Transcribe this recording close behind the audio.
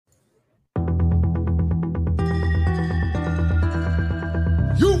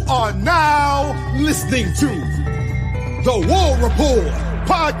You are now listening to the War Report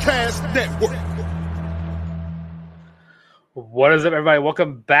Podcast Network. What is up, everybody?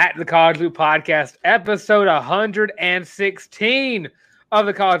 Welcome back to the College Loop Podcast, episode 116 of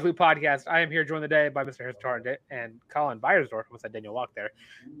the College Loop Podcast. I am here joined today by Mr. Harris Tarr and Colin Byersdorf. Almost said Daniel Walk there.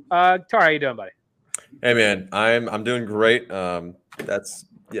 Tar, how you doing, buddy? Hey, man, I'm doing great. I'm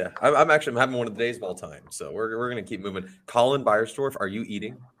having one of the days of all time, so we're gonna keep moving. Colin Byersdorf, are you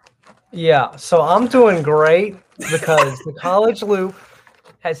eating? Yeah, so I'm doing great because the College Loop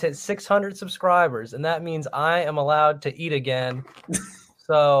has hit 600 subscribers, and that means I am allowed to eat again.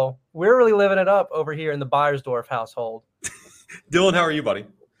 So we're really living it up over here in the Byersdorf household. Dylan, how are you, buddy?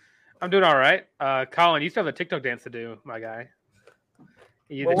 I'm doing all right. Colin, you still have a TikTok dance to do, my guy.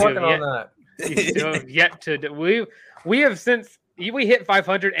 We're working on that. You still have yet to do. We have since we hit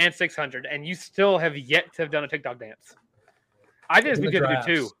 500 and 600, and you still have yet to have done a TikTok dance. I think we got to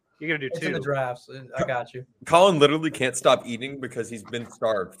do two. You're gonna do two. It's in the drafts. I got you. Colin literally can't stop eating because he's been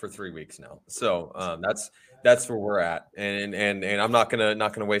starved for 3 weeks now. So that's where we're at, and I'm not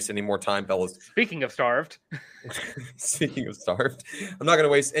gonna waste any more time, fellas. Speaking of starved, I'm not gonna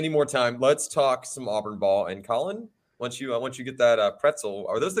waste any more time. Let's talk some Auburn ball. And Colin, once you get that pretzel,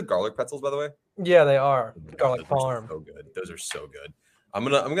 are those the garlic pretzels, by the way? Yeah, they are. Garlic Farm. So good. Those are so good. I'm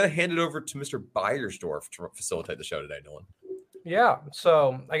gonna hand it over to Mr. Byersdorf to facilitate the show today, Dylan. Yeah,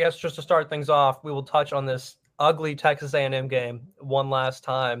 so I guess just to start things off, we will touch on this ugly Texas A&M game one last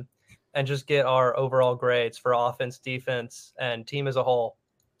time and just get our overall grades for offense, defense, and team as a whole.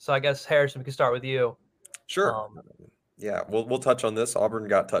 So I guess, Harrison, we can start with you. Sure. Yeah, we'll touch on this. Auburn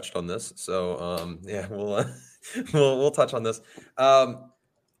got touched on this, so we'll touch on this.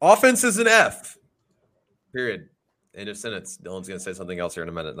 Offense is an F. Period. End of sentence. Dylan's going to say something else here in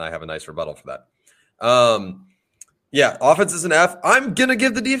a minute, and I have a nice rebuttal for that. Yeah, offense is an F. I'm going to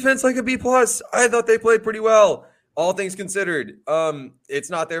give the defense like a B+. I thought they played pretty well, all things considered. It's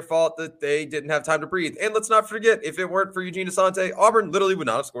not their fault that they didn't have time to breathe. And let's not forget, if it weren't for Eugene Asante, Auburn literally would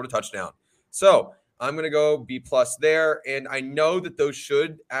not have scored a touchdown. So I'm going to go B+ there. And I know that those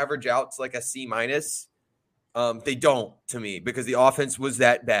should average out to like a C-. They don't, to me, because the offense was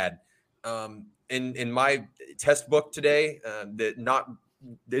that bad. In my test book today,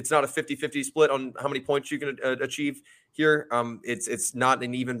 it's not a 50-50 split on how many points you can achieve here. It's not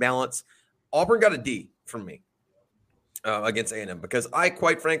an even balance. Auburn got a D from me against A&M because I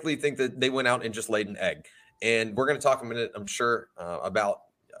quite frankly think that they went out and just laid an egg. And we're going to talk a minute, I'm sure, about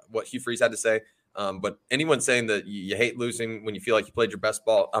what Hugh Freeze had to say. But anyone saying that you hate losing when you feel like you played your best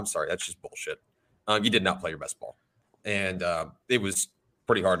ball, I'm sorry, that's just bullshit. You did not play your best ball. And it was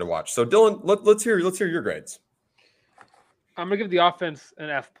pretty hard to watch. So Dylan, let's hear your grades. I'm gonna give the offense an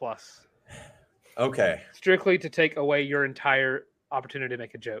F+. Okay. Strictly to take away your entire opportunity to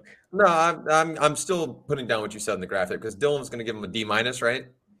make a joke. No, I'm still putting down what you said in the graphic because Dylan's gonna give him a D-, right?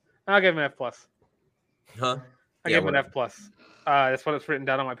 I'll give him an F+. Huh? I give him an F+. That's what it's written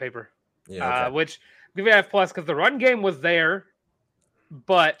down on my paper. Yeah. Okay. Which give you an F+ because the run game was there,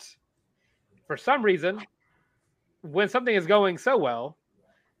 but for some reason, when something is going so well,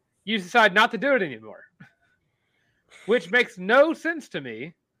 you decide not to do it anymore. Which makes no sense to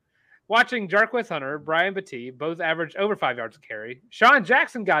me. Watching Jarquez Hunter, Brian Battie, both averaged over 5 yards a carry. Sean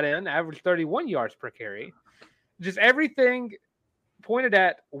Jackson got in, averaged 31 yards per carry. Just everything pointed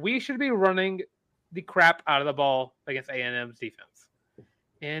at we should be running the crap out of the ball against A&M's defense.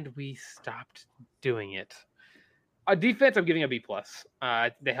 And we stopped doing it. Defense, I'm giving a B+.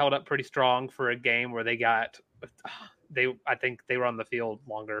 They held up pretty strong for a game where I think they were on the field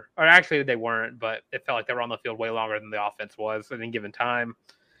longer. Or actually, they weren't, but it felt like they were on the field way longer than the offense was at any given time,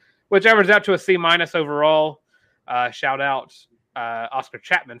 which averages out to a C- overall. Shout out Oscar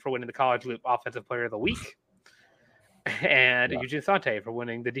Chapman for winning the College Loop Offensive Player of the Week, and Eugene Asante for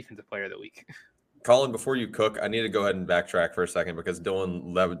winning the Defensive Player of the Week. Colin, before you cook, I need to go ahead and backtrack for a second because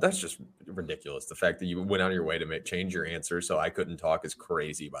Dylan, that's just ridiculous. The fact that you went out of your way to change your answer so I couldn't talk is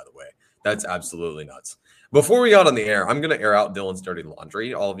crazy, by the way. That's absolutely nuts. Before we got on the air, I'm going to air out Dylan's dirty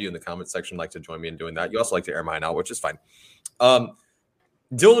laundry. All of you in the comments section like to join me in doing that. You also like to air mine out, which is fine.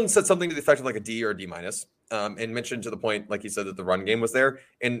 Dylan said something to the effect of like a D or a D-, and mentioned to the point, like he said, that the run game was there.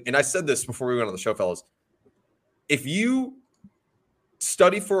 And I said this before we went on the show, fellas. If you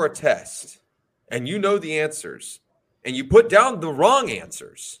study for a test and you know the answers and you put down the wrong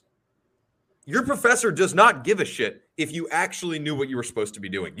answers, your professor does not give a shit if you actually knew what you were supposed to be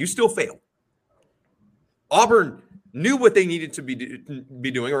doing. You still fail. Auburn knew what they needed to be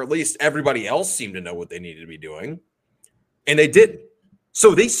doing, or at least everybody else seemed to know what they needed to be doing, and they didn't.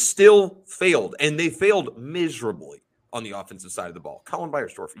 So they still failed, and they failed miserably. on the offensive side of the ball. Colin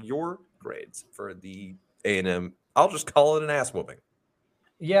Beiersdorf, your grades for the A&M, I'll just call it an ass whooping.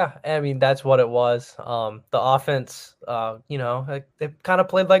 Yeah, I mean, that's what it was. The offense, they kind of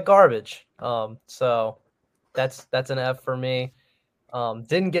played like garbage. So that's an F for me.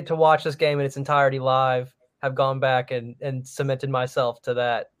 Didn't get to watch this game in its entirety live. Have gone back and cemented myself to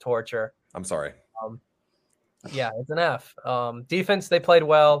that torture. I'm sorry. Yeah, it's an F. Defense, they played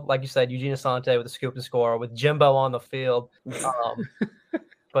well. Like you said, Eugene Asante with a scoop and score with Jimbo on the field.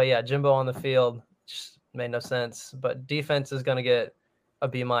 But yeah, Jimbo on the field just made no sense. But defense is going to get a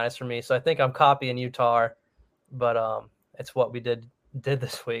B- for me. So I think I'm copying Utah, but it's what we did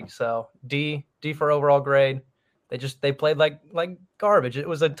this week. So D for overall grade. They played like garbage. It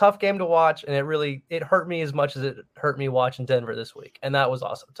was a tough game to watch, and it hurt me as much as it hurt me watching Denver this week, and that was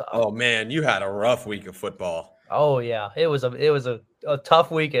also tough. Oh man, you had a rough week of football. Oh yeah, it was a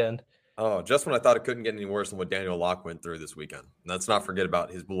tough weekend. Oh, just when I thought it couldn't get any worse than what Daniel Locke went through this weekend. Let's not forget about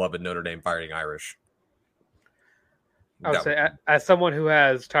his beloved Notre Dame Fighting Irish. I would say, as someone who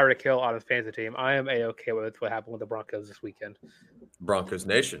has Tyreek Hill on his fantasy team, I am A-okay with what happened with the Broncos this weekend. Broncos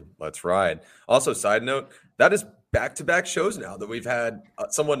Nation, let's ride. Also, side note, that is back-to-back shows now that we've had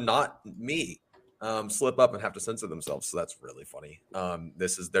someone not me slip up and have to censor themselves. So that's really funny.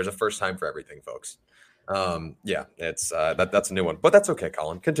 There's a first time for everything, folks. Yeah, it's that's a new one, but that's okay.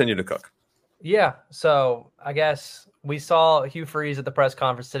 Colin, continue to cook. Yeah, so I guess we saw Hugh Freeze at the press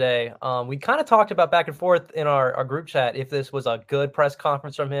conference today. We kind of talked about back and forth in our group chat if this was a good press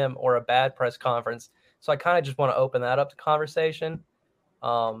conference from him or a bad press conference. So I kind of just want to open that up to conversation.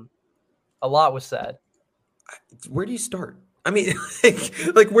 A lot was said. Where do you start? I mean,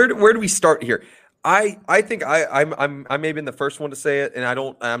 like where do we start here? I think I may have been the first one to say it, and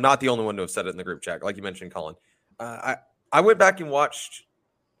I'm not the only one to have said it in the group chat, like you mentioned, Colin. I went back and watched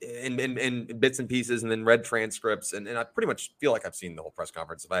in bits and pieces, and then read transcripts, and I pretty much feel like I've seen the whole press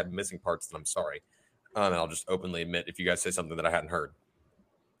conference. If I have missing parts, then I'm sorry, and I'll just openly admit if you guys say something that I hadn't heard.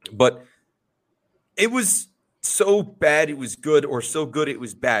 But it was so bad it was good, or so good it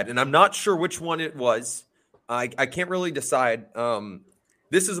was bad, and I'm not sure which one it was. I can't really decide.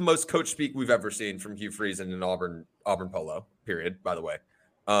 This is the most coach speak we've ever seen from Hugh Freeze in an Auburn Polo, period, by the way.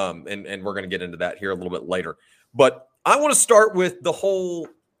 And we're going to get into that here a little bit later. But I want to start with the whole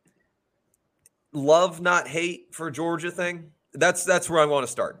love, not hate for Georgia thing. That's where I want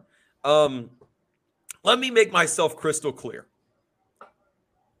to start. Let me make myself crystal clear.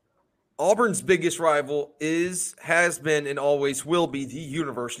 Auburn's biggest rival has been, and always will be the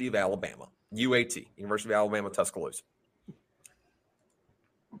University of Alabama, UAT, University of Alabama, Tuscaloosa.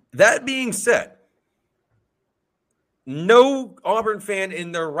 That being said, no Auburn fan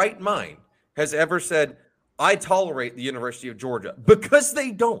in their right mind has ever said, I tolerate the University of Georgia, because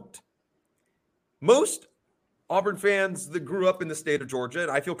they don't. Most Auburn fans that grew up in the state of Georgia,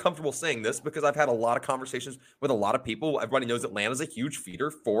 and I feel comfortable saying this because I've had a lot of conversations with a lot of people. Everybody knows Atlanta's a huge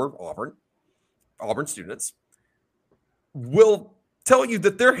feeder for Auburn students, will tell you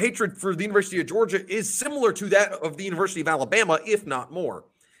that their hatred for the University of Georgia is similar to that of the University of Alabama, if not more.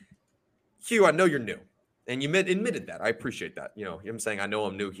 Hugh, I know you're new, and you admitted that. I appreciate that. You know, I'm saying I know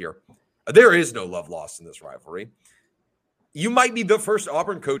I'm new here. There is no love lost in this rivalry. You might be the first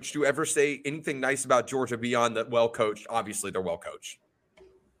Auburn coach to ever say anything nice about Georgia beyond that well-coached. Obviously, they're well-coached.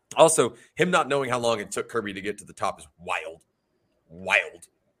 Also, him not knowing how long it took Kirby to get to the top is wild.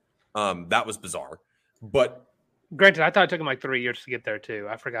 That was bizarre. But granted, I thought it took him like 3 years to get there too.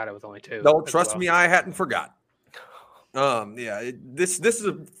 I forgot it was only 2. No, trust me, I hadn't forgot. This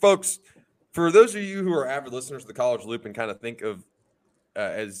is folks. For those of you who are avid listeners to the College Loop and kind of think of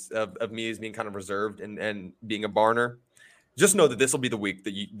me as being kind of reserved and being a Barner, just know that this will be the week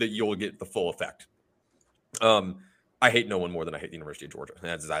that you'll get the full effect. I hate no one more than I hate the University of Georgia.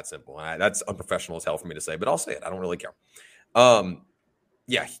 That's that simple. That's unprofessional as hell for me to say, but I'll say it. I don't really care.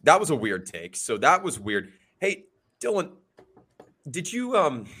 Yeah, that was a weird take. So that was weird. Hey, Dylan, did you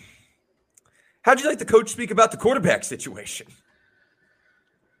how'd you like the coach speak about the quarterback situation?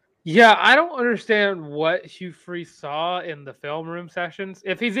 Yeah, I don't understand what Hugh Freeze saw in the film room sessions.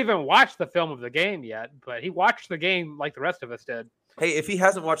 If he's even watched the film of the game yet, but he watched the game like the rest of us did. Hey, if he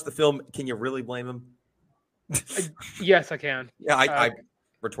hasn't watched the film, can you really blame him? Yes, I can. Yeah, I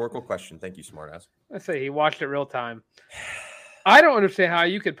rhetorical question. Thank you, smartass. Let's say he watched it real time. I don't understand how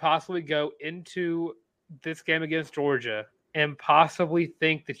you could possibly go into this game against Georgia and possibly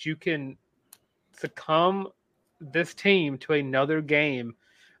think that you can succumb this team to another game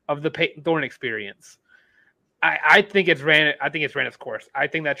of the Peyton Thorne experience. I think it's ran its course. I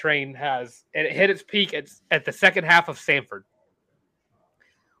think that train it hit its peak at the second half of Stanford,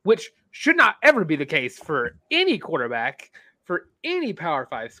 which should not ever be the case for any quarterback for any Power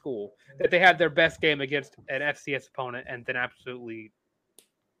 5 school, that they had their best game against an FCS opponent and then absolutely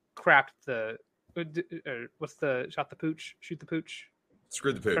crapped the what's the shot the pooch, shoot the pooch,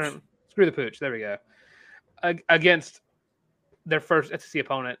 Screw the pooch. Screw the pooch. There we go. Against their first SEC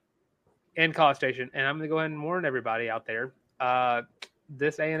opponent in College Station, and I'm going to go ahead and warn everybody out there: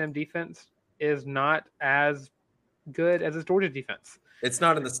 this A&M defense is not as good as this Georgia defense. It's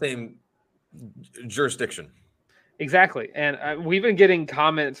not in the same jurisdiction. Exactly, and we've been getting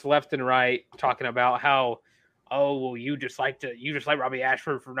comments left and right talking about how, oh, well, you just like Robby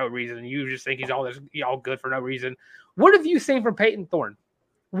Ashford for no reason. You just think he's all good for no reason. What have you seen from Peyton Thorne?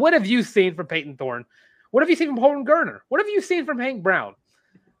 What have you seen from Peyton Thorne? What have you seen from Holden Geriner? What have you seen from Hank Brown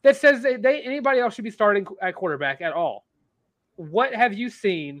that says that anybody else should be starting at quarterback at all? What have you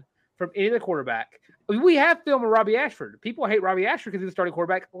seen from any of the quarterback? We have film of Robby Ashford. People hate Robby Ashford because he was starting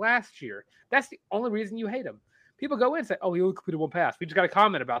quarterback last year. That's the only reason you hate him. People go in and say, oh, he only completed one pass. We just got a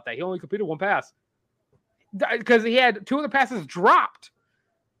comment about that. He only completed one pass because he had two other passes dropped.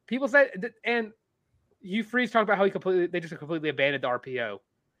 People said, and Hugh Freeze talked about how they just completely abandoned the RPO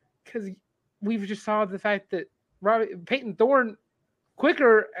because we've just saw the fact that Peyton Thorne,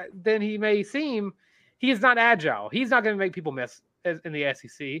 quicker than he may seem, he is not agile. He's not going to make people miss in the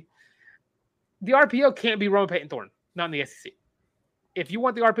SEC. The RPO can't be run with Peyton Thorne, not in the SEC. If you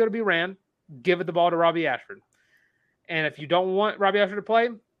want the RPO to be ran, give it the ball to Robby Ashford. And if you don't want Robby Ashford to play,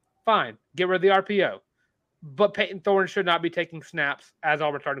 fine, get rid of the RPO. But Peyton Thorne should not be taking snaps as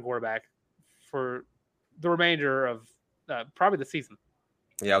Auburn starting quarterback for the remainder of probably the season.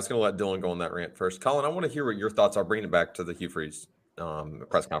 Yeah, I was going to let Dylan go on that rant first. Colin, I want to hear what your thoughts are bringing it back to the Hugh Freeze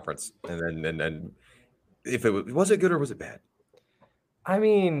press conference. And then if it was it good or was it bad? I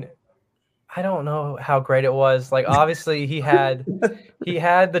mean, I don't know how great it was. Like, obviously he had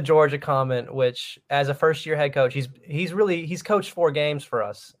the Georgia comment, which as a first year head coach, he's coached 4 games for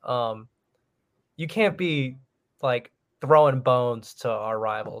us. You can't be like throwing bones to our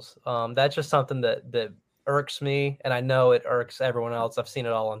rivals. That's just something that irks me, and I know it irks everyone else. I've seen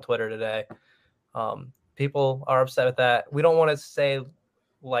it all on Twitter today. People are upset with that. We don't want to say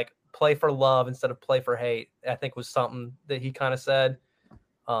like play for love instead of play for hate, I think was something that he kind of said.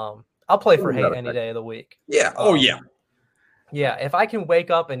 I'll play for hate any day of the week. Yeah. Oh, yeah. Yeah. If I can wake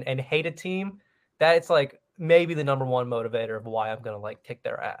up and hate a team, that's like maybe the number one motivator of why I'm going to like kick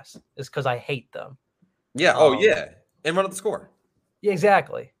their ass is because I hate them. Yeah. Oh, yeah. And run up the score. Yeah,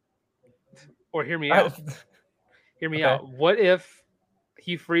 exactly. Or hear me out. Hear me out. What if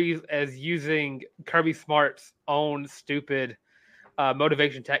Hugh Freeze is using Kirby Smart's own stupid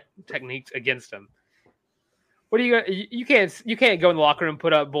motivation techniques against him? What are you gonna? You can't go in the locker room and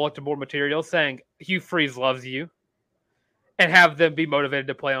put up bulletin board material saying Hugh Freeze loves you, and have them be motivated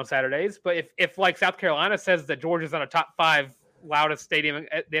to play on Saturdays. But if like South Carolina says that Georgia's on a top 5 loudest stadium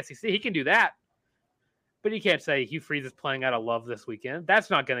at the SEC, he can do that. But he can't say Hugh Freeze is playing out of love this weekend. That's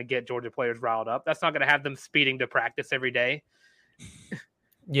not going to get Georgia players riled up. That's not going to have them speeding to practice every day.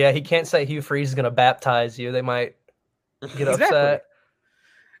 Yeah, he can't say Hugh Freeze is going to baptize you. They might get upset.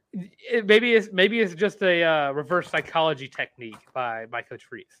 Maybe it's just a reverse psychology technique by Coach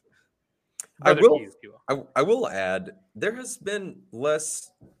Freeze. I will add, there has been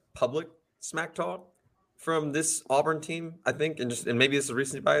less public smack talk from this Auburn team, I think, and maybe this is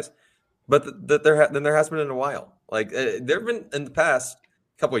recency bias, but there has been in a while. Like there have been in the past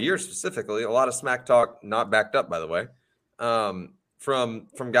couple of years specifically a lot of smack talk, not backed up by the way,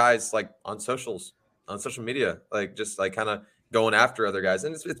 from guys like on social media, like just like kind of going after other guys,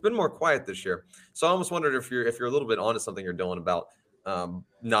 and it's been more quiet this year. So I almost wondered if you're a little bit onto something you're doing about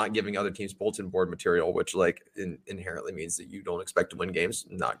not giving other teams bulletin board material, which like inherently means that you don't expect to win games.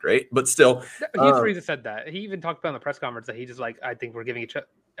 Not great, but still. Hugh Freeze said that. He even talked about in the press conference that he just like, I think we're giving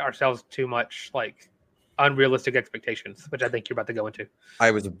ourselves too much like unrealistic expectations, which I think you're about to go into.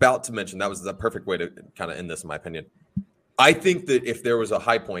 I was about to mention that was the perfect way to kind of end this, in my opinion. I think that if there was a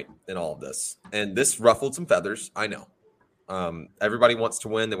high point in all of this, and this ruffled some feathers, I know. Everybody wants to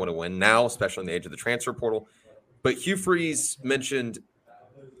win. They want to win now, especially in the age of the transfer portal. But Hugh Freeze mentioned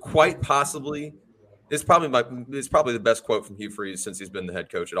quite possibly it's probably the best quote from Hugh Freeze since he's been the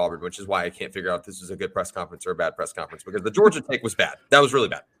head coach at Auburn, which is why I can't figure out if this is a good press conference or a bad press conference, because the Georgia take was bad. That was really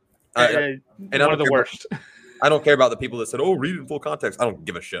bad. And one of the worst. I don't care about the people that said, "Oh, read it in full context." I don't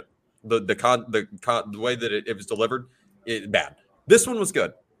give a shit. The way that it was delivered, bad. This one was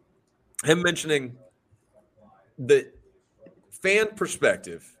good. Him mentioning the fan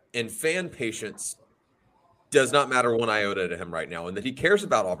perspective and fan patience does not matter one iota to him right now, and that he cares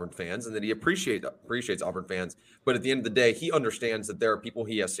about Auburn fans and that he appreciates Auburn fans. But at the end of the day, he understands that there are people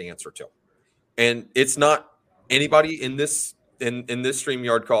he has to answer to, and it's not anybody in this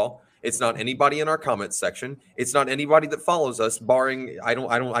StreamYard call. It's not anybody in our comments section. It's not anybody that follows us, barring I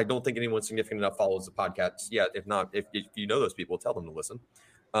don't think anyone significant enough follows the podcast yet. If not, if you know those people, tell them to listen.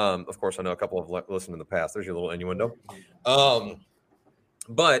 Of course, I know a couple have listened in the past. There's your little innuendo.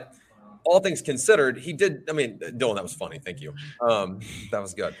 But all things considered, he did. I mean, Dylan, that was funny. Thank you. That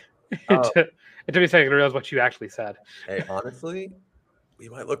was good. It took me a second to realize what you actually said. Hey, honestly, we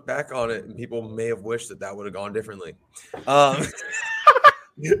might look back on it and people may have wished that would have gone differently.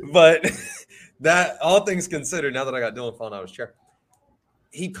 But that all things considered, now that I got Dylan falling out of his chair,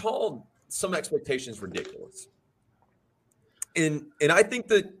 he called some expectations ridiculous. And I think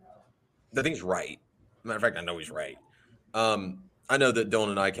that the thing's right. Matter of fact, I know he's right. I know that Dylan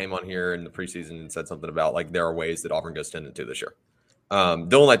and I came on here in the preseason and said something about like there are ways that Auburn goes 10-2 this year.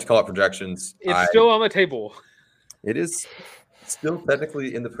 Dylan liked to call out projections. It's still on the table. It is still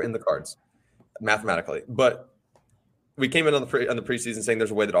technically in the cards, mathematically. But we came in on the preseason saying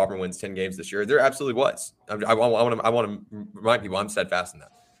there's a way that Auburn wins 10 games this year. There absolutely was. I want to remind people I'm steadfast in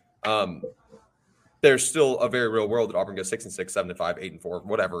that. There's still a very real world that Auburn goes 6-6, 7-5, 8-4,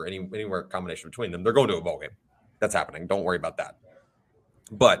 whatever, anywhere combination between them. They're going to a bowl game. That's happening. Don't worry about that.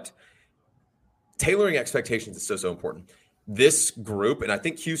 But tailoring expectations is so important. This group, and I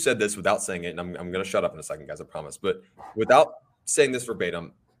think Hugh said this without saying it, and I'm going to shut up in a second, guys, I promise. But without saying this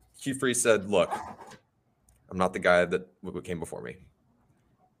verbatim, Hugh Freeze said, look, I'm not the guy that came before me.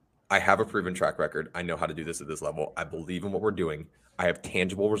 I have a proven track record. I know how to do this at this level. I believe in what we're doing. I have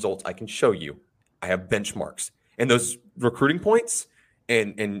tangible results I can show you. I have benchmarks. And those recruiting points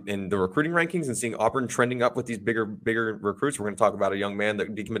and the recruiting rankings and seeing Auburn trending up with these bigger recruits. We're going to talk about a young man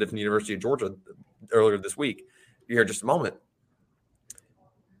that decommitted from the University of Georgia earlier this week. Here in just a moment.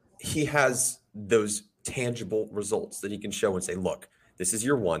 He has those tangible results that he can show and say, look, this is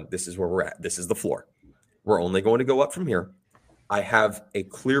year one. This is where we're at. This is the floor. We're only going to go up from here. I have a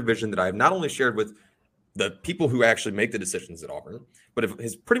clear vision that I have not only shared with the people who actually make the decisions at Auburn, but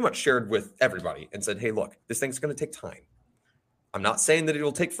has pretty much shared with everybody and said, hey, look, this thing's going to take time. I'm not saying that it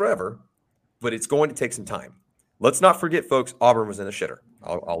will take forever, but it's going to take some time. Let's not forget, folks, Auburn was in a shitter.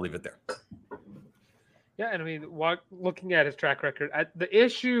 I'll leave it there. Yeah, and I mean, looking at his track record, the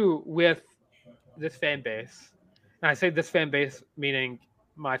issue with this fan base, and I say this fan base meaning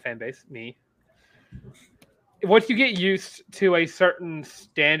my fan base, me, once you get used to a certain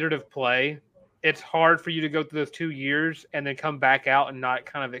standard of play, it's hard for you to go through those 2 years and then come back out and not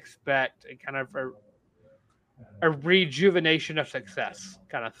kind of expect a kind of a rejuvenation of success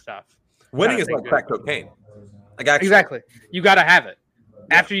kind of stuff. Winning is like crack cocaine. Like actually, exactly. You got to have it.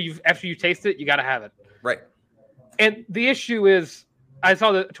 Yeah. After you taste it, you got to have it. Right. And the issue is, I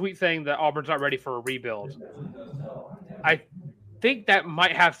saw the tweet saying that Auburn's not ready for a rebuild. I think that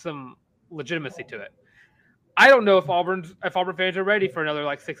might have some legitimacy to it. I don't know if Auburn fans are ready for another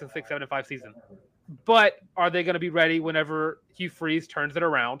like 6-6, 7-5 season. But are they going to be ready whenever Hugh Freeze turns it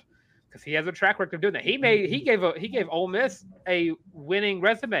around? Because he has a track record of doing that. He gave Ole Miss a winning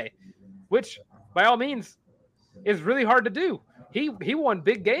resume, which by all means is really hard to do. He won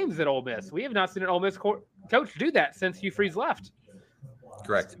big games at Ole Miss. We have not seen an Ole Miss coach do that since Hugh Freeze left.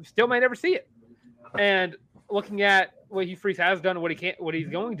 Correct. Still may never see it. And looking at what Hugh Freeze has done and what he's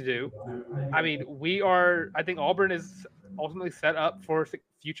going to do, I mean, I think Auburn is ultimately set up for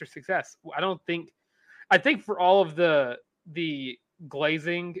future success. I think for all of the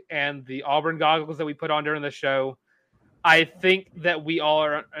glazing and the Auburn goggles that we put on during the show, I think that we all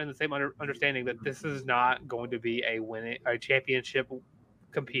are in the same understanding that this is not going to be a championship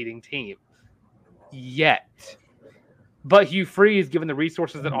competing team yet. But Hugh Freeze, given the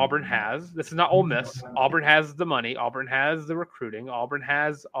resources that Auburn has, this is not Ole Miss. Auburn has the money. Auburn has the recruiting. Auburn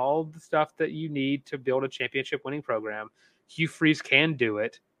has all the stuff that you need to build a championship winning program. Hugh Freeze can do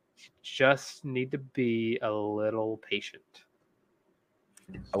it. You just need to be a little patient.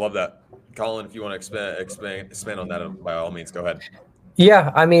 I love that. Colin, if you want to expand on that, by all means, go ahead.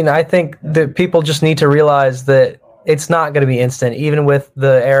 Yeah, I mean, I think that people just need to realize that it's not going to be instant. Even with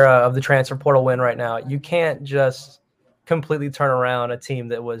the era of the transfer portal win right now, you can't just completely turn around a team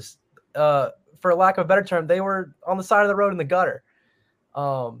that was, for lack of a better term, they were on the side of the road in the gutter.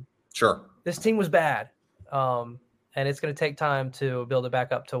 Sure. This team was bad, and it's going to take time to build it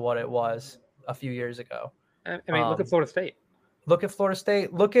back up to what it was a few years ago. I mean, look at Florida State. Look at Florida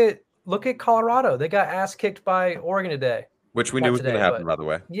State. Look at Colorado. They got ass kicked by Oregon today. Which we knew was going to happen, by the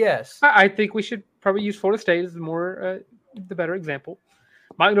way. Yes. I think we should probably use Florida State as the better example.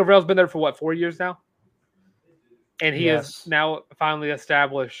 Mike Norvell's been there for 4 years now? And he has now finally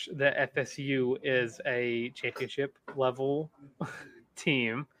established that FSU is a championship level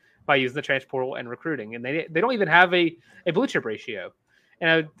team by using the transfer portal and recruiting. And they don't even have a blue chip ratio.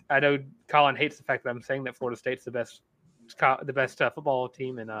 And I know Colin hates the fact that I'm saying that Florida State's the best football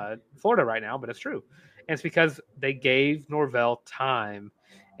team in Florida right now, but it's true. And it's because they gave Norvell time,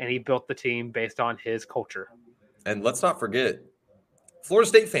 and he built the team based on his culture. And let's not forget, Florida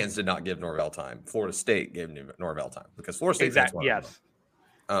State fans did not give Norvell time. Florida State gave Norvell time because Florida State fans wanted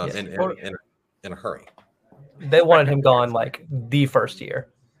him in a hurry. They wanted him gone like the first year.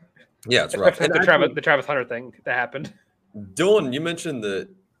 Yeah, it's rough. And the Travis Hunter thing that happened. Dylan, you mentioned that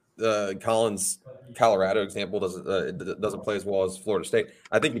Colin's Colorado example doesn't play as well as Florida State.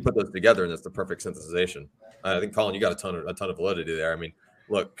 I think you put those together, and it's the perfect synthesization. I think, Colin, you got a ton of validity there. I mean,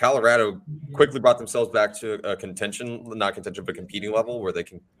 look, Colorado quickly brought themselves back to a not contention, but competing level where they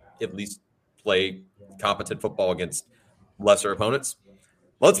can at least play competent football against lesser opponents.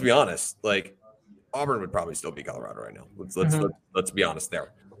 Let's be honest, like Auburn would probably still be Colorado right now. Let's be honest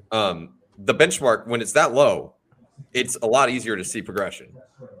there. The benchmark, when it's that low, it's a lot easier to see progression.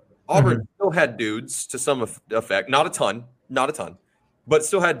 Auburn still had dudes to some effect, not a ton, but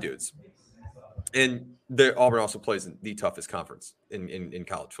still had dudes. And Auburn also plays in the toughest conference in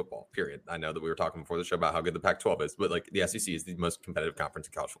college football, period. I know that we were talking before the show about how good the Pac-12 is, but like the SEC is the most competitive conference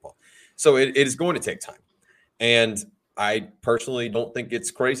in college football. So it is going to take time. And I personally don't think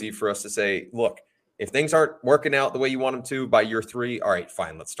it's crazy for us to say, look, if things aren't working out the way you want them to by year 3, all right,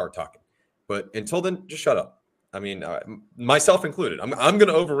 fine, let's start talking. But until then, just shut up. I mean, myself included. I'm going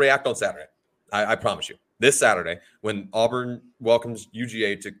to overreact on Saturday. I promise you. This Saturday, when Auburn welcomes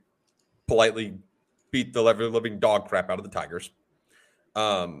UGA to politely beat the living dog crap out of the Tigers,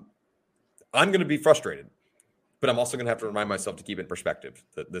 I'm going to be frustrated. But I'm also going to have to remind myself to keep it in perspective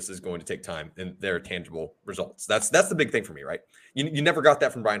that this is going to take time and there are tangible results. That's the big thing for me, right? You never got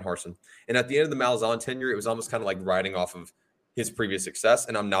that from Brian Harsin. And at the end of the Malzahn tenure, it was almost kind of like riding off of his previous success.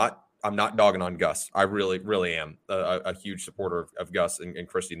 And I'm not dogging on Gus. I really, really am a huge supporter of Gus and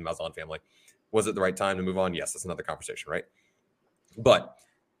Christy and the Malzahn family. Was it the right time to move on? Yes, that's another conversation, right? But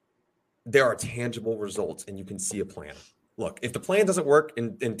there are tangible results and you can see a plan. Look, if the plan doesn't work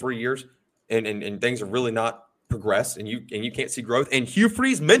in 3 years and things are really not progress and you can't see growth, and Hugh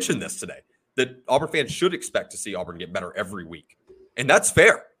Freeze mentioned this today, that Auburn fans should expect to see Auburn get better every week. And that's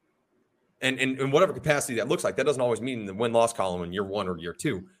fair. And in whatever capacity that looks like, that doesn't always mean the win-loss column in year 1 or year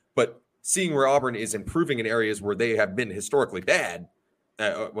 2. But seeing where Auburn is improving in areas where they have been historically bad,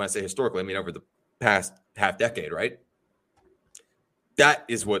 when I say historically, I mean over the past half decade, right? That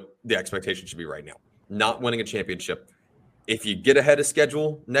is what the expectation should be right now. Not winning a championship. If you get ahead of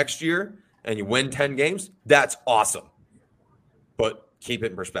schedule next year and you win 10 games, that's awesome. But keep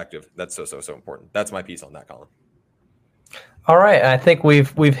it in perspective. That's so important. That's my piece on that, Colin. All right. I think we've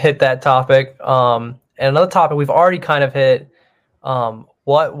hit that topic. And another topic we've already kind of hit.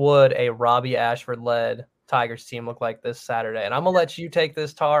 What would a Robby Ashford-led Tigers team look like this Saturday? And I'm going to let you take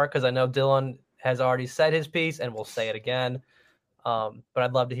this, Tar, because I know Dylan has already said his piece and we'll say it again. But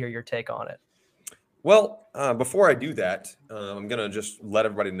I'd love to hear your take on it. Well, before I do that, I'm going to just let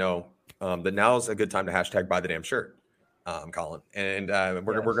everybody know that now is a good time to hashtag buy the damn shirt, Colin. And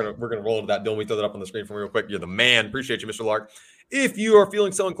we're gonna roll into that. Dylan, we throw that up on the screen for me real quick. You're the man. Appreciate you, Mr. Lark. If you are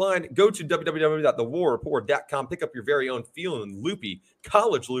feeling so inclined, go to www.thewarreport.com. Pick up your very own feeling loopy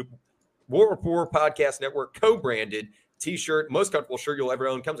College Loop War Report Podcast Network co-branded T-shirt. Most comfortable shirt you'll ever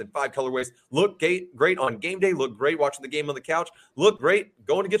own. Comes in 5 colorways. Look great on game day. Look great watching the game on the couch. Look great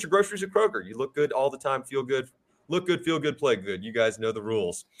going to get your groceries at Kroger. You look good all the time. Feel good. Look good, feel good, play good. You guys know the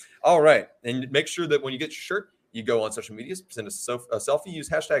rules. All right. And make sure that when you get your shirt, you go on social media, send us a selfie, use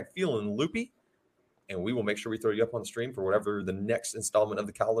hashtag feeling loopy, and we will make sure we throw you up on the stream for whatever the next installment of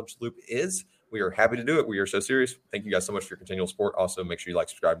the College Loop is. We are happy to do it. We are so serious. Thank you guys so much for your continual support. Also, make sure you like,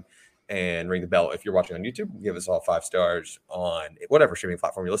 subscribe, and ring the bell. If you're watching on YouTube, give us all 5 stars on whatever streaming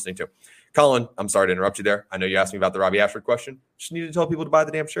platform you're listening to. Colin, I'm sorry to interrupt you there. I know you asked me about the Robby Ashford question. Just need to tell people to buy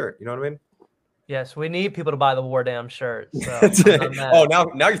the damn shirt. You know what I mean? Yes, we need people to buy the War Damn shirt. So oh,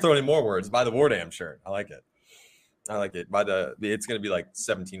 now you're throwing in more words. Buy the War Damn shirt. I like it. It's going to be like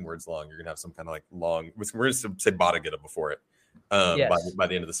 17 words long. You're going to have some kind of like long. We're going to say Bodegetta before it by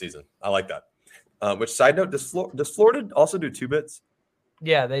the end of the season. I like that. Which side note, does Florida also do 2 bits?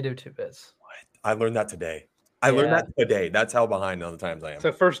 Yeah, they do 2 bits. What? I learned that today. Learned that today. That's how behind on the times I am.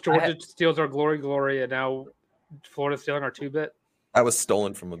 So first Georgia steals our glory, and now Florida's stealing our 2-bit. That was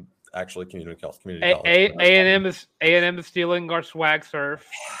stolen from actually community college. A&M is stealing our swag surf.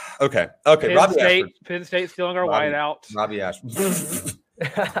 Okay. Penn State stealing our whiteout. Robby Ashford.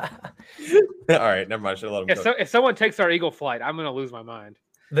 All right, never mind. I should have let him cook. If someone takes our Eagle flight, I'm going to lose my mind.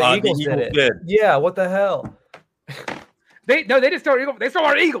 The Eagles did it. Yeah, what the hell? They didn't steal our Eagle. They stole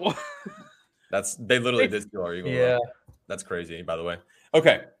our Eagle. They literally did steal our Eagle. Yeah. That's crazy, by the way.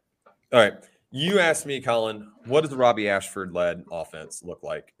 Okay. All right. You asked me, Colin, what does the Robby Ashford-led offense look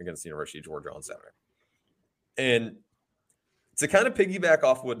like against the University of Georgia on Saturday? And to kind of piggyback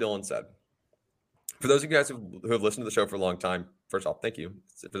off what Dylan said, for those of you guys who have listened to the show for a long time, first off, thank you.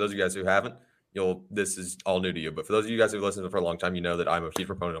 For those of you guys who haven't, this is all new to you. But for those of you guys who've listened for a long time, you know that I'm a huge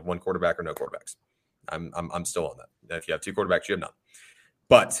proponent of one quarterback or no quarterbacks. I'm still on that. If you have two quarterbacks, you have none.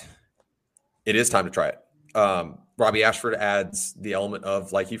 But it is time to try it. Robby Ashford adds the element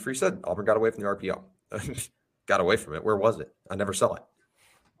of, like Hugh Freeze said, Auburn got away from the RPO. Got away from it. Where was it? I never saw it.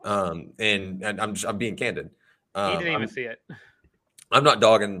 And I'm being candid. He didn't even see it. I'm not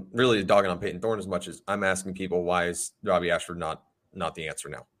dogging on Peyton Thorne as much as I'm asking people, why is Robby Ashford not the answer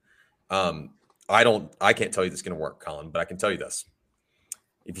now? I can't tell you this is going to work, Colin, but I can tell you this.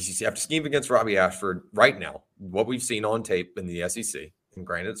 If you have to scheme against Robby Ashford right now, what we've seen on tape in the SEC, and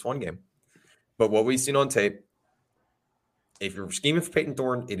granted it's one game, but what we've seen on tape, if you're scheming for Peyton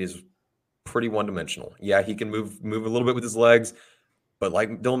Thorne, it is pretty one-dimensional. Yeah, he can move a little bit with his legs, but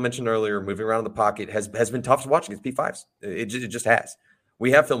like Dylan mentioned earlier, moving around in the pocket has been tough to watch against P5s. It just has.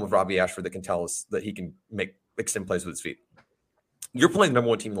 We have film with Robby Ashford that can tell us that he can extend plays with his feet. You're playing the number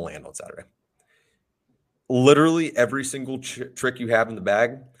one team in the land on Saturday. Literally every single trick you have in the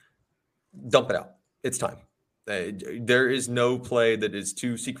bag, dump it out. It's time. There is no play that is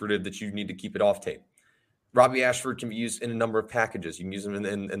too secretive that you need to keep it off tape. Robby Ashford can be used in a number of packages. You can use him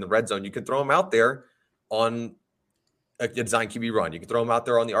in the red zone. You can throw him out there on a design QB run. You can throw him out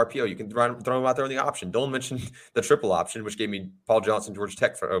there on the RPO. You can throw him out there on the option. Dylan mentioned the triple option, which gave me Paul Johnson, Georgia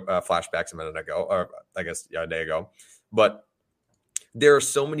Tech flashbacks a day ago. But there are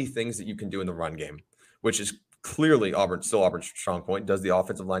so many things that you can do in the run game, which is clearly Auburn's strong point. Does the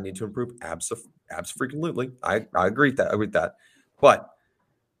offensive line need to improve? Absolutely. I agree with that. But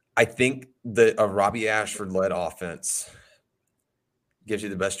I think that a Robby Ashford-led offense gives you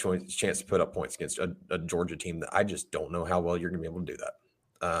the best chance to put up points against a Georgia team that I just don't know how well you're going to be able to do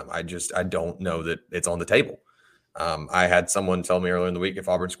that. I don't know that it's on the table. I had someone tell me earlier in the week, if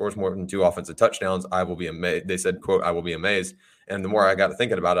Auburn scores more than 2 offensive touchdowns, I will be amazed. They said, quote, I will be amazed. And the more I got to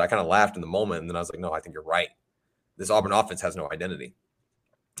thinking about it, I kind of laughed in the moment. And then I was like, no, I think you're right. This Auburn offense has no identity.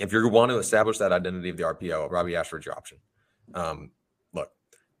 If you want to establish that identity of the RPO, Robby Ashford's your option. Look,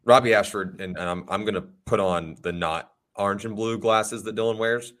 Robby Ashford, and I'm going to put on the not orange and blue glasses that Dylan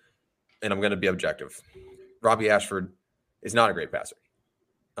wears, and I'm going to be objective. Robby Ashford is not a great passer,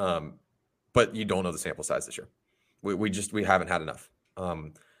 but you don't know the sample size this year. We haven't had enough.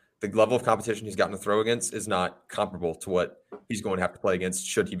 The level of competition he's gotten to throw against is not comparable to what he's going to have to play against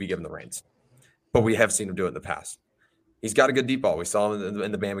should he be given the reins. But we have seen him do it in the past. He's got a good deep ball. We saw him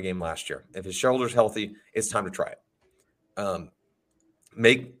in the Bama game last year. If his shoulder's healthy, it's time to try it.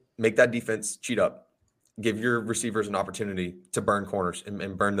 Make that defense cheat up. Give your receivers an opportunity to burn corners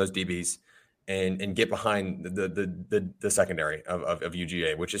and burn those DBs and get behind the secondary of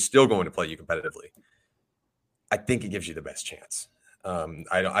UGA, which is still going to play you competitively. I think it gives you the best chance.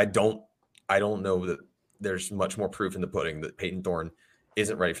 I don't know that there's much more proof in the pudding that Peyton Thorne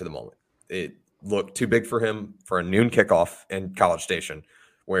isn't ready for the moment. It looked too big for him for a noon kickoff in College Station,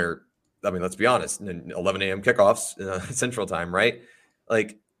 where, let's be honest, 11 a.m. kickoffs Central Time, right?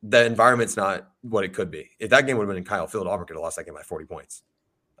 Like, the environment's not what it could be. If that game would have been in Kyle Field, Auburn could have lost that game by 40 points.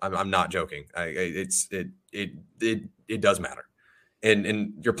 I'm not joking. It does matter.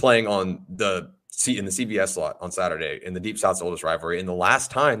 And you're playing on the seat in the CBS slot on Saturday in the Deep South's oldest rivalry. And the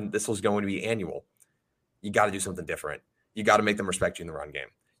last time this was going to be annual, you got to do something different. You got to make them respect you in the run game.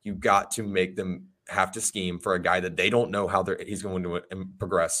 You got to make them have to scheme for a guy that they don't know how he's going to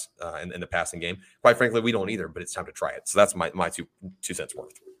progress in the passing game. Quite frankly, we don't either, but it's time to try it. So that's my two cents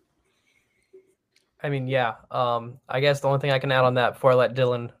worth. Yeah. I guess the only thing I can add on that before I let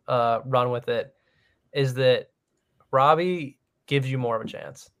Dylan run with it is that Robby gives you more of a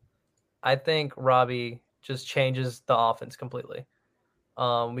chance. I think Robby just changes the offense completely.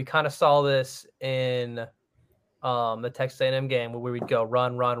 We kind of saw this in the Texas A&M game where we'd go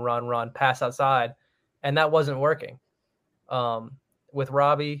run, pass outside, and that wasn't working. With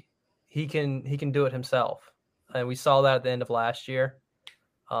Robby, he can do it himself, and we saw that at the end of last year.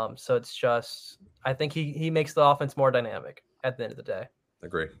 So it's just, I think he makes the offense more dynamic at the end of the day.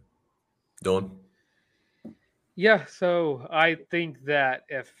 Agree. Dylan? Yeah, so I think that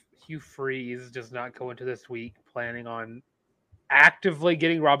if Hugh Freeze does not go into this week planning on actively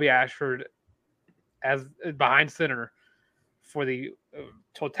getting Robby Ashford as behind center for the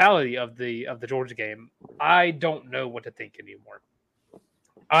totality of the Georgia game, I don't know what to think anymore.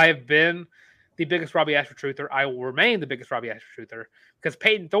 I have been the biggest Robby Ashford truther. I will remain the biggest Robby Ashford truther because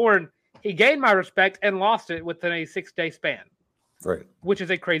Peyton Thorne, he gained my respect and lost it within a 6-day span. Right. Which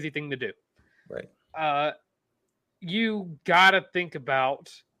is a crazy thing to do. Right. You got to think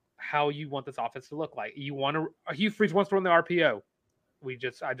about how you want this offense to look like. Hugh Freeze wants to run the RPO. I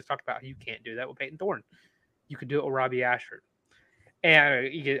just talked about how you can't do that with Peyton Thorne. You could do it with Robby Ashford.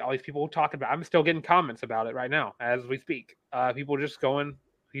 And you get all these people talking about. I'm still getting comments about it right now as we speak. People just going,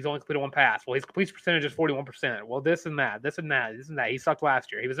 he's only completed one pass. Well, his completion percentage is 41%. Well, this and that. He sucked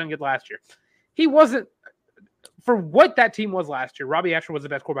last year. He was doing good last year. He wasn't, for what that team was last year, Robby Ashford was the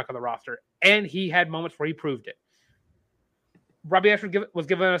best quarterback on the roster, and he had moments where he proved it. Robby Ashford was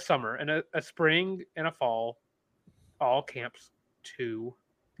given a summer and a spring and a fall, all camps to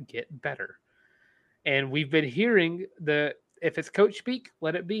get better. And we've been hearing if it's coach speak,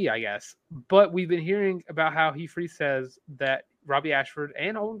 let it be, I guess. But we've been hearing about how Hugh Freeze says that Robby Ashford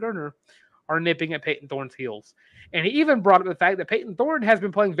and Owen Gurner are nipping at Peyton Thorne's heels. And he even brought up the fact that Peyton Thorne has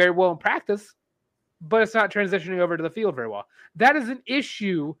been playing very well in practice, but it's not transitioning over to the field very well. That is an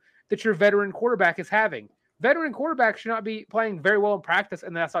issue that your veteran quarterback is having. Veteran quarterbacks should not be playing very well in practice,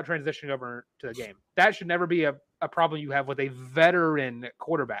 and that's not transitioning over to the game. That should never be a problem you have with a veteran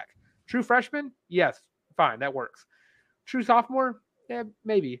quarterback. True freshman? Yes, fine, that works. True sophomore? Yeah,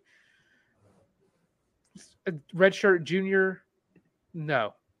 maybe. A redshirt junior?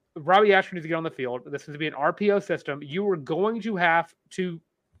 No. Robby Ashford needs to get on the field. This is to be an RPO system. You are going to have to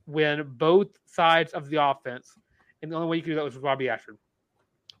win both sides of the offense, and the only way you can do that was with Robby Ashford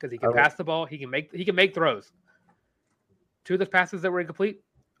because he can pass the ball. He can make throws. 2 of those passes that were incomplete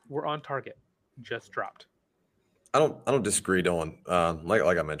were on target, just dropped. I don't disagree, Dylan.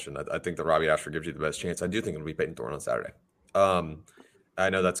 Like I mentioned, I think that Robby Ashford gives you the best chance. I do think it'll be Peyton Thorne on Saturday. I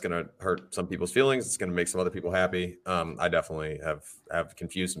know that's going to hurt some people's feelings. It's going to make some other people happy. I definitely have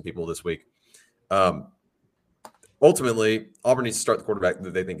confused some people this week. Ultimately, Auburn needs to start the quarterback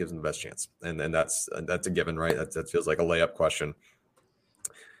that they think gives them the best chance, and that's a given, right? That feels like a layup question.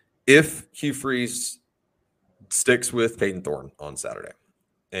 If Hugh Freeze sticks with Peyton Thorne on Saturday,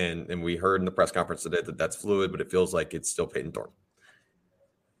 and we heard in the press conference today that that's fluid, but it feels like it's still Peyton Thorne.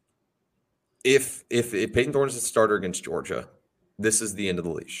 If Peyton Thorne is a starter against Georgia, this is the end of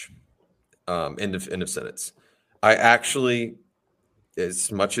the leash. End of sentence. I actually,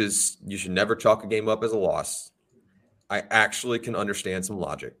 as much as you should never chalk a game up as a loss, I actually can understand some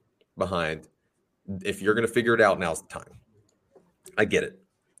logic behind if you're going to figure it out, now's the time. I get it.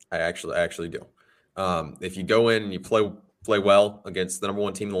 I actually do. If you go in and you play well against the number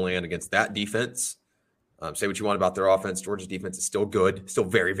 1 team in the land, against that defense, say what you want about their offense. Georgia's defense is still good, still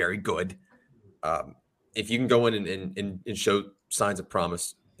very, very good. If you can go in and show signs of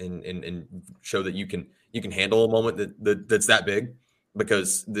promise and show that you can handle a moment that's that big,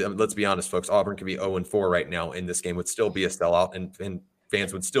 because let's be honest, folks, Auburn could be 0-4 right now, and this game would still be a sellout, and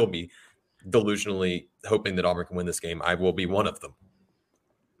fans would still be delusionally hoping that Auburn can win this game. I will be one of them.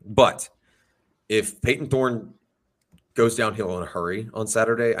 But if Peyton Thorne goes downhill in a hurry on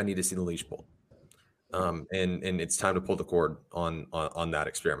Saturday, I need to see the leash pulled. And it's time to pull the cord on that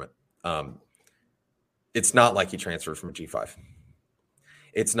experiment. It's not like he transferred from a G5.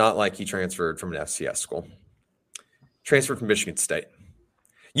 It's not like he transferred from an FCS school. Transferred from Michigan State.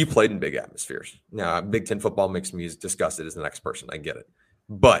 You played in big atmospheres. Now, Big Ten football makes me as disgusted as the next person. I get it.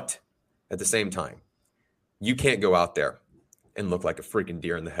 But at the same time, you can't go out there and look like a freaking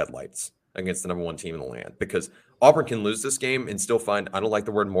deer in the headlights against the number 1 team in the land, because Auburn can lose this game and still find, I don't like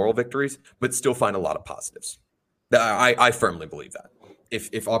the word moral victories, but still find a lot of positives. I firmly believe that.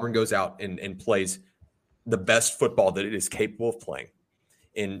 If Auburn goes out and plays the best football that it is capable of playing,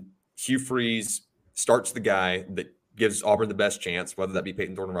 and Hugh Freeze starts the guy that gives Auburn the best chance, whether that be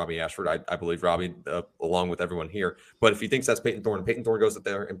Peyton Thorne or Robby Ashford, I believe Robby along with everyone here. But if he thinks that's Peyton Thorne, and Peyton Thorne goes up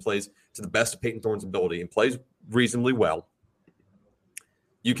there and plays to the best of Peyton Thorne's ability and plays reasonably well,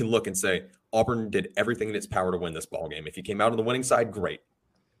 you can look and say, Auburn did everything in its power to win this ball game. If you came out on the winning side, great.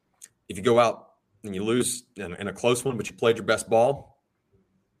 If you go out and you lose in a close one, but you played your best ball,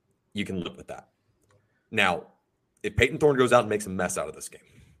 you can live with that. Now, if Peyton Thorne goes out and makes a mess out of this game,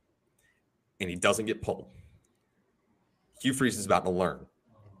 and he doesn't get pulled, Hugh Freeze is about to learn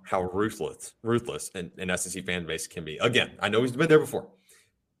how ruthless an SEC fan base can be. Again, I know he's been there before,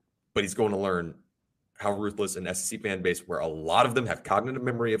 but he's going to learn how ruthless an SEC fan base, where a lot of them have cognitive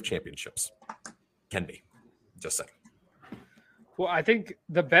memory of championships, can be. Just saying. Well, I think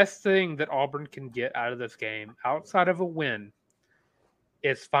the best thing that Auburn can get out of this game, outside of a win,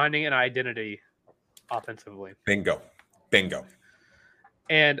 is finding an identity offensively. Bingo. Bingo.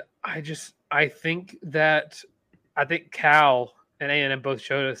 And I think Cal and A&M both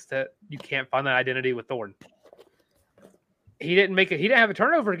showed us that you can't find that identity with Thorne. He didn't have a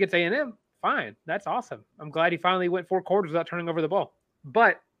turnover against A&M. Fine. That's awesome. I'm glad he finally went 4 quarters without turning over the ball.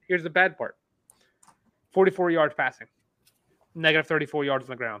 But here's the bad part. 44 yards passing. Negative 34 yards on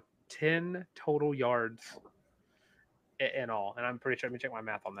the ground. 10 total yards in all. And I'm pretty sure, let me check my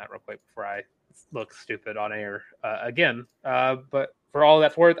math on that real quick before I look stupid on air again. But for all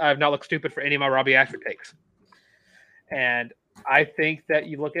that's worth, I have not looked stupid for any of my Robby Ashford takes. And I think that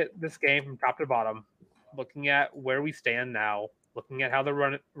you look at this game from top to bottom, looking at where we stand now, looking at how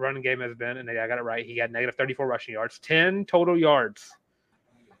the running game has been, and I got it right. He had negative 34 rushing yards, 10 total yards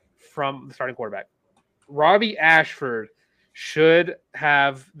from the starting quarterback. Robby Ashford should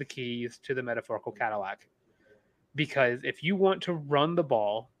have the keys to the metaphorical Cadillac. Because if you want to run the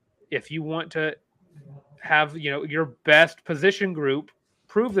ball, if you want to have, your best position group,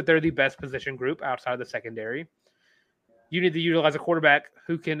 prove that they're the best position group outside of the secondary, you need to utilize a quarterback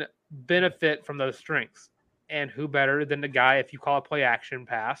who can benefit from those strengths. And who better than the guy, if you call a play action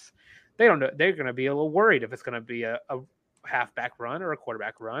pass, they don't know. They're going to be a little worried if it's going to be a halfback run or a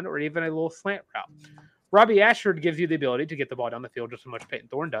quarterback run or even a little slant route. Robby Ashford gives you the ability to get the ball down the field just as much as Peyton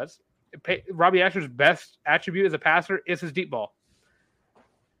Thorne does. Robby Ashford's best attribute as a passer is his deep ball.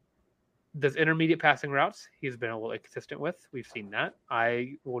 Does intermediate passing routes, he's been a little inconsistent with. We've seen that.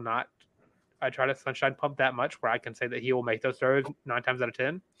 I try to sunshine pump that much where I can say that he will make those throws 9 times out of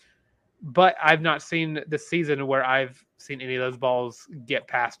 10. But I've not seen this season where I've seen any of those balls get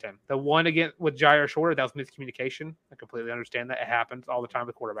past him. The one again with Jair Shorter, that was miscommunication. I completely understand that. It happens all the time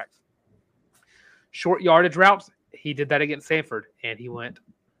with quarterbacks. Short yardage routes, he did that against Sanford, and he went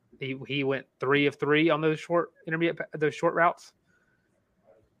 3 of 3 on those short routes.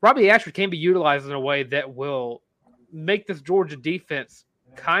 Robby Ashford can be utilized in a way that will make this Georgia defense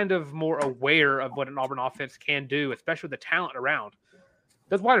kind of more aware of what an Auburn offense can do, especially with the talent around.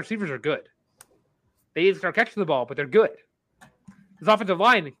 Those wide receivers are good. They either start catching the ball, but they're good. This offensive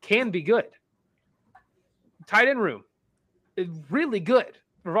line can be good. Tight end room is really good.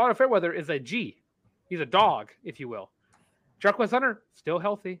 Rivaldo Fairweather is a G. He's a dog, if you will. Jarquez Hunter, still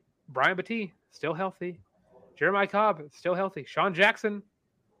healthy. Brian Battie, still healthy. Jeremiah Cobb, still healthy. Sean Jackson,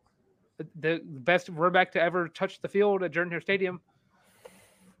 the best running back to ever touch the field at Jordan-Hare Stadium.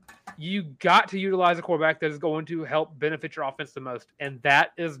 You got to utilize a quarterback that is going to help benefit your offense the most, and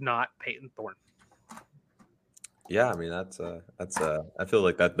that is not Peyton Thorne. Yeah, I mean that's I feel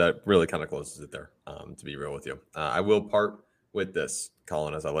like that really kind of closes it there. To be real with you, I will part with this,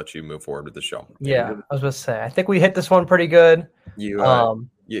 Colin, as I let you move forward with the show. Yeah, I was going to say, I think we hit this one pretty good. Let me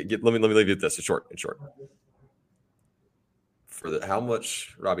leave you with this. It's short. For how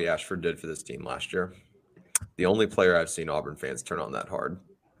much Robby Ashford did for this team last year, the only player I've seen Auburn fans turn on that hard.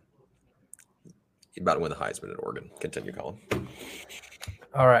 He's about to win the Heisman at Oregon. Continue, Colin.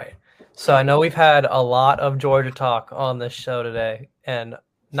 All right. So I know we've had a lot of Georgia talk on this show today, and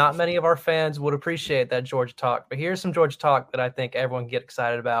not many of our fans would appreciate that Georgia talk. But here's some Georgia talk that I think everyone can get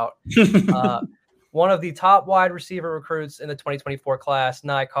excited about. One of the top wide receiver recruits in the 2024 class,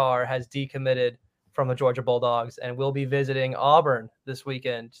 Carr, has decommitted from the Georgia Bulldogs and will be visiting Auburn this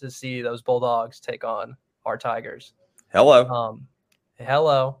weekend to see those Bulldogs take on our Tigers. Hello.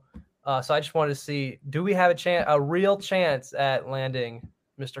 Hello. So I just wanted to see, do we have a real chance at landing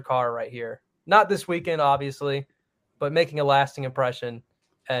Mr. Carr right here? Not this weekend, obviously, but making a lasting impression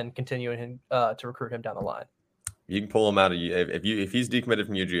and continuing to recruit him down the line. You can pull him out of if he's decommitted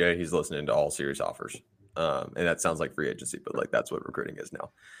from UGA, he's listening to all serious offers, and that sounds like free agency, but like that's what recruiting is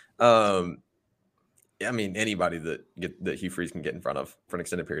now. I mean, anybody that Hugh Freeze can get in front of for an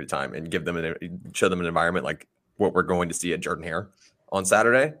extended period of time and show them an environment like what we're going to see at Jordan-Hare on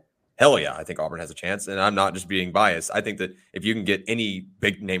Saturday. Hell yeah, I think Auburn has a chance, and I'm not just being biased. I think that if you can get any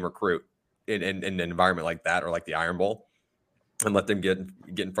big name recruit in an environment like that, or like the Iron Bowl, and let them get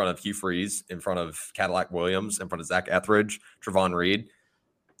in front of Hugh Freeze, in front of Cadillac Williams, in front of Zach Etheridge, Trevon Reed,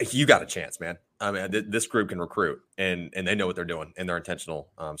 you got a chance, man. I mean, this group can recruit, and they know what they're doing, and they're intentional.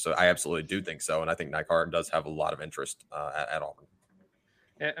 So I absolutely do think so, and I think Carr does have a lot of interest at Auburn.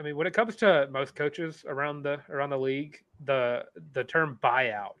 I mean, when it comes to most coaches around the league, the term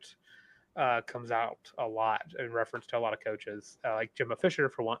buyout comes out a lot in reference to a lot of coaches, like Jimbo Fisher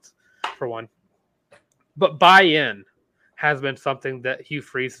for one. But buy-in has been something that Hugh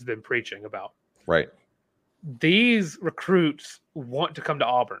Freeze has been preaching about. Right. These recruits want to come to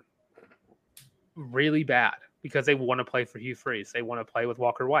Auburn really bad because they want to play for Hugh Freeze. They want to play with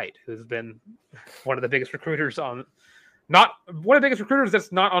Walker White, who's been one of the biggest recruiters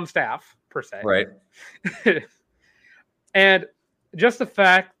that's not on staff per se. Right. And just the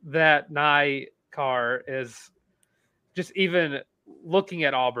fact that Nye Carr is just even looking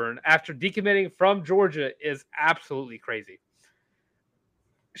at Auburn after decommitting from Georgia is absolutely crazy.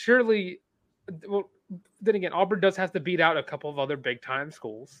 Surely, well, then again, Auburn does have to beat out a couple of other big-time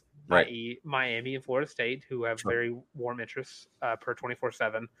schools, Right. i.e. Miami and Florida State, who have very warm interests per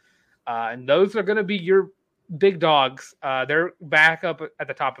 24/7. And those are going to be your big dogs. They're back up at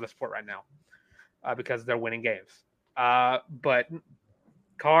the top of the sport right now because they're winning games. But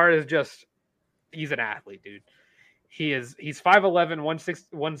Carr is just – he's an athlete, dude. He's 5'11",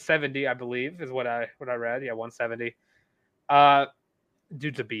 170, I believe, is what I read. Yeah, 170.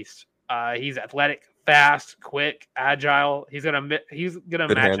 Dude's a beast. He's athletic, fast, quick, agile. He's gonna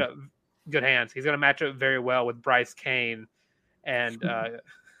match up good hands. He's gonna match up very well with Bryce Kane, and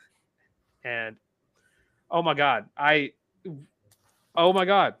oh my god, How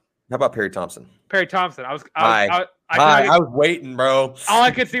about Perry Thompson? Perry Thompson. I was waiting, bro. All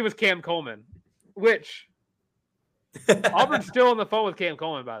I could see was Cam Coleman, which Auburn's still on the phone with Cam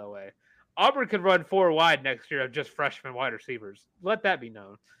Coleman, by the way. Auburn could run 4 wide next year of just freshman wide receivers. Let that be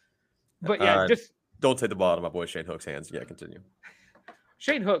known. But yeah, just don't take the ball out of my boy Shane Hook's hands. Yeah, continue.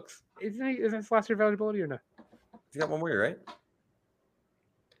 Shane Hooks, is that his last year of eligibility or no? He's got one more year, right?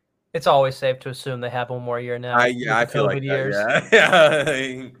 It's always safe to assume they have one more year now. I feel like years.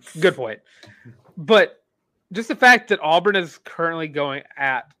 Yeah. Good point. But just the fact that Auburn is currently going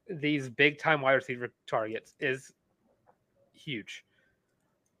at these big-time wide receiver targets is huge.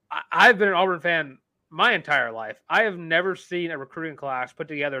 I've been an Auburn fan my entire life. I have never seen a recruiting class put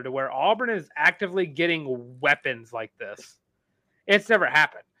together to where Auburn is actively getting weapons like this. It's never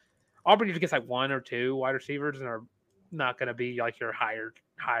happened. Auburn usually gets like 1 or 2 wide receivers and are not going to be like your higher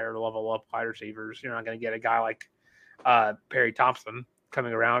level up wide receivers. You're not going to get a guy like Perry Thompson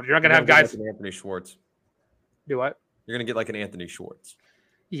coming around. You're not going to have guys like Anthony Schwartz. Do what? You're going to get like an Anthony Schwartz.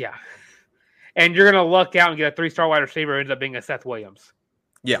 Yeah. And you're going to luck out and get a 3-star wide receiver who ends up being a Seth Williams.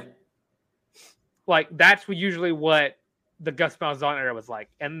 Yeah. Like, that's usually what the Gus Malzahn era was like.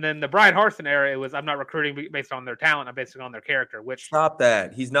 And then the Brian Harsin era, it was, I'm not recruiting based on their talent, I'm based on their character, which... Stop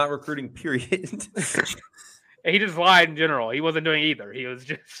that. He's not recruiting, period. He just lied in general. He wasn't doing either. He was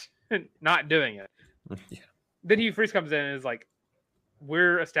just not doing it. Yeah. Then Hugh Freeze comes in and is like,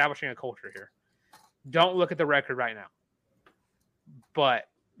 we're establishing a culture here. Don't look at the record right now. But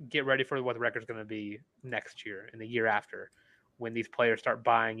get ready for what the record's going to be next year and the year after, when these players start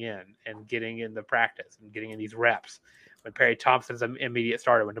buying in and getting in the practice and getting in these reps. When Perry Thompson's an immediate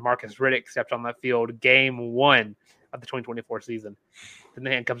starter, when DeMarcus Riddick stepped on that field game 1 of the 2024 season, then the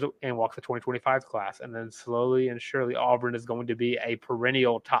hand comes and walks the 2025 class. And then slowly and surely Auburn is going to be a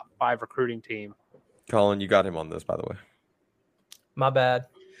perennial top 5 recruiting team. Colin, you got him on this, by the way. My bad.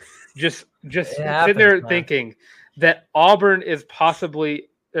 Just sitting there thinking that Auburn is possibly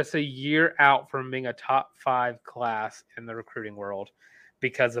just a year out from being a top 5 class in the recruiting world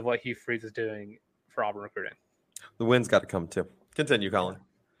because of what Hugh Freeze is doing for Auburn recruiting. The win's got to come too. Continue, Colin.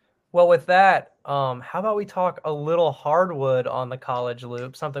 Well, with that, how about we talk a little hardwood on the College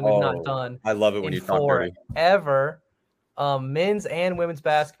Loop, something we've not done. I love it when you talk dirty. Ever. Men's and women's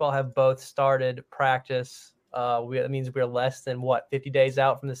basketball have both started practice. That means we're less than 50 days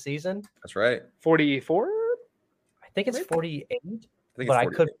out from the season. That's right. 44? I think it's 48. But I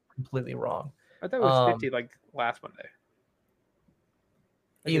could be completely wrong. I thought it was 50 like last Monday.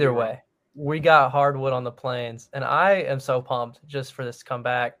 Either way, we got hardwood on the plains, and I am so pumped just for this to come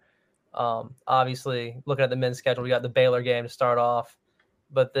back. Obviously, looking at the men's schedule, we got the Baylor game to start off,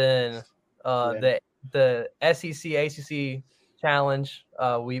 but then the SEC ACC challenge.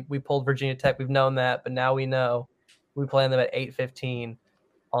 We pulled Virginia Tech. We've known that, but now we know we play them at 8:15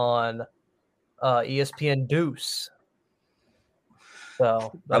 on ESPN Deuce.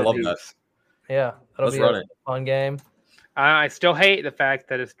 So I love that. Yeah, that'll be a fun game. I still hate the fact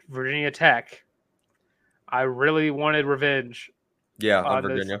that it's Virginia Tech. I really wanted revenge. Yeah, on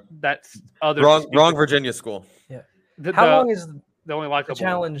Virginia. That's other wrong Virginia school. Yeah. How long is the only likable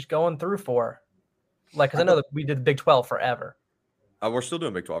challenge going through for? Like, because I know that we did the Big 12 forever. We're still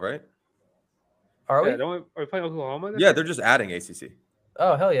doing Big 12, right? Are we? Are we playing Oklahoma? Yeah, they're just adding ACC.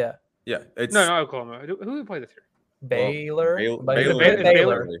 Oh, hell yeah. Yeah. No, Oklahoma. Who do we play this year? Baylor.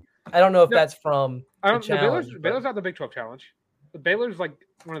 Baylor. I don't know if that's from. Baylor's not the Big 12 challenge. Baylor's like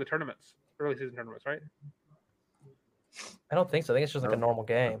one of the tournaments, early season tournaments, right? I don't think so. I think it's just like a normal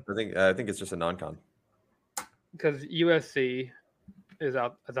game. I think it's just a non-con. Because USC is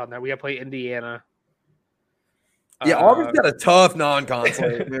out there. We got to play Indiana. Yeah, Auburn's got a tough non-con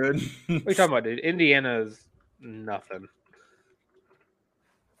slate, dude. What are you talking about, dude? Indiana is nothing.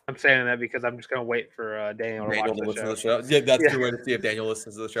 I'm saying that because I'm just going to wait for Daniel to watch the listen show. to the show. Yeah, that's your way to see if Daniel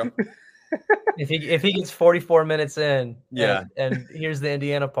listens to the show. If he gets 44 minutes in, Yeah. and here's the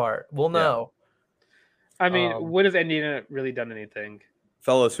Indiana part, we'll know. I mean, when has Indiana really done anything?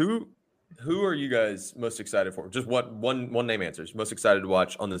 Fellas, who are you guys most excited for? Just one name answers. Most excited to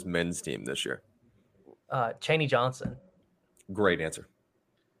watch on this men's team this year? Chaney Johnson. Great answer.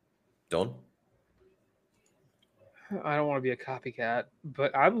 Dylan? I don't want to be a copycat,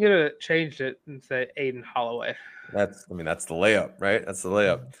 but I'm going to change it and say Aiden Holloway. That's the layup, right? That's the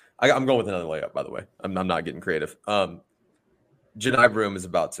layup. I'm going with another layup, by the way. I'm not getting creative. Janai Broome is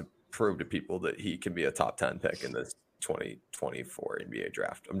about to prove to people that he can be a top 10 pick in this 2024 NBA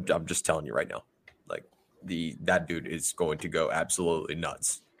draft. I'm just telling you right now. Like that dude is going to go absolutely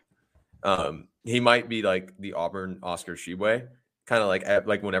nuts. He might be like the Auburn Oscar Tshiebwe, kind of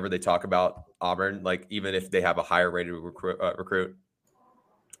like whenever they talk about Auburn, like even if they have a higher rated recruit,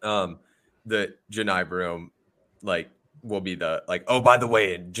 the Janai Broome will be the oh, by the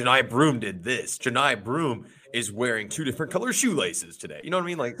way, Janai Broome did this. Janai Broome is wearing 2 different color shoelaces today. You know what I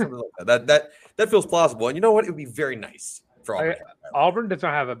mean? Like something like that. That feels plausible. And you know what? It would be very nice for Auburn. Auburn does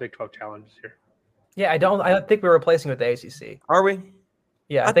not have a Big 12 challenge this year. Yeah, I think we're replacing with the ACC. Are we?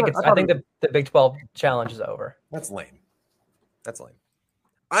 Yeah, I think the Big 12 challenge is over. That's lame.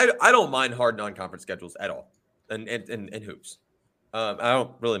 I don't mind hard non-conference schedules at all, and hoops. I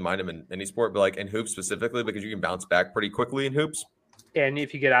don't really mind them in any sport, but like in hoops specifically, because you can bounce back pretty quickly in hoops. And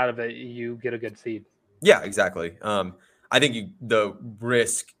if you get out of it, you get a good seed. Yeah, exactly. I think the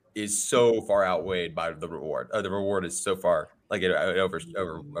risk is so far outweighed by the reward. The reward is so far it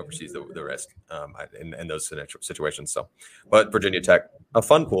oversees the risk in those situations. So, but Virginia Tech, a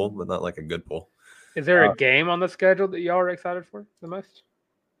fun pool, but not like a good pool. Is there a game on the schedule that y'all are excited for the most?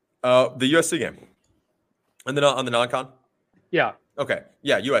 The USC game, and then on the non-con. Yeah. Okay.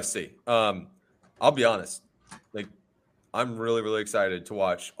 Yeah, USC. I'll be honest. I'm really, really excited to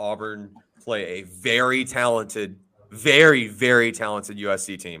watch Auburn play a very talented, very, very talented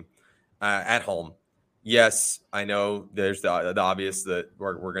USC team at home. Yes, I know there's the obvious that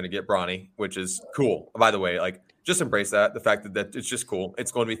we're going to get Bronny, which is cool. By the way, just embrace that. The fact that it's just cool.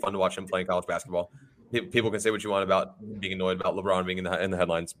 It's going to be fun to watch him playing college basketball. People can say what you want about being annoyed about LeBron being in the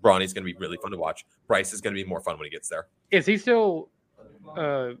headlines. Bronny's going to be really fun to watch. Bryce is going to be more fun when he gets there. Is he still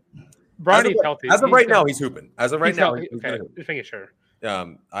Bronny's healthy? As of right now, he's hooping. As of right now, he's okay. Just making sure.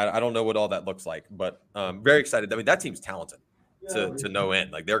 I don't know what all that looks like, but very excited. I mean, that team's talented to no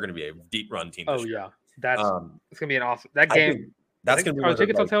end. They're going to be a deep run team. This year. Yeah, it's going to be an awesome that game. That's going to be. Are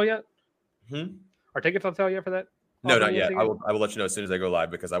tickets on sale yet? Are tickets on sale yet for that? No, not yet. I will let you know as soon as I go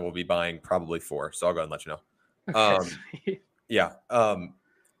live because I will be buying probably 4. So I'll go ahead and let you know. Yeah.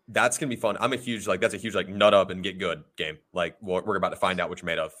 That's gonna be fun. I'm a huge that's a huge nut up and get good game. We're about to find out what you're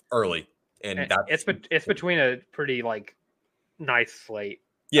made of early, and it's between a pretty nice slate.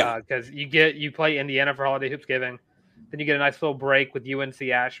 Yeah, because you play Indiana for Holiday Hoopsgiving, then you get a nice little break with UNC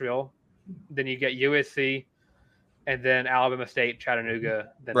Asheville, then you get USC, and then Alabama State, Chattanooga,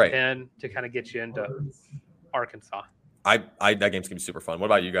 then Penn to kind of get you into Arkansas. That game's gonna be super fun. What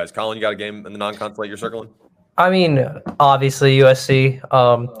about you guys? Colin, you got a game in the non-con slate you're circling? I mean, obviously USC.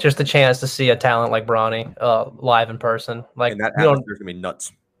 Just a chance to see a talent like Bronny live in person. And that atmosphere's gonna be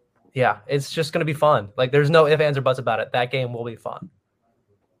nuts. Yeah, it's just gonna be fun. There's no ifs, ands, or buts about it. That game will be fun.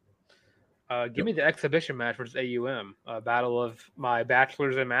 Give me the exhibition match versus AUM, a battle of my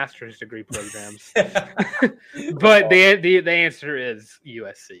bachelor's and master's degree programs. But the answer is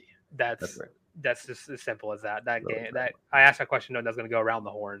USC. That's right. That's just as simple as that. That game. That I asked that question knowing that's going to go around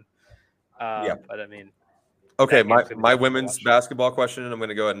the horn. But I mean, okay. My women's basketball question, and I'm going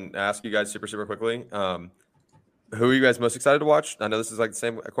to go ahead and ask you guys super quickly. Who are you guys most excited to watch? I know this is the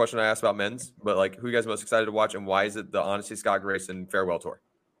same question I asked about men's, but who are you guys most excited to watch, and why is it the Honesty Scott Grayson farewell tour?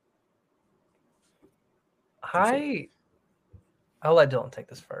 I'll let Dylan take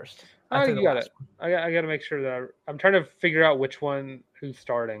this first. You got it. I got to make sure that I'm trying to figure out who's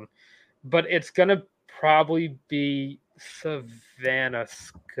starting, but it's gonna probably be Savannah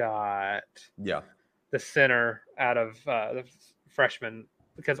Scott. Yeah, the center out of the freshman,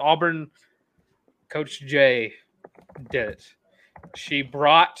 because Auburn Coach Jay did it. She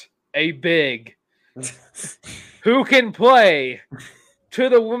brought a big who can play to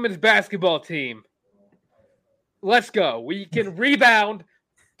the women's basketball team. Let's go. We can rebound.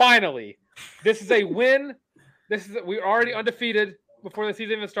 Finally, this is a win. We're already undefeated before the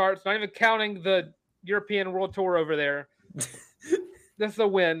season even starts. Not even counting the European World Tour over there. This is a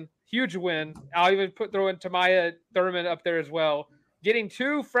win, huge win. I'll even throw in Tamaya Thurman up there as well. Getting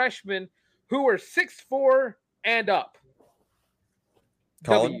 2 freshmen who are 6'4" and up.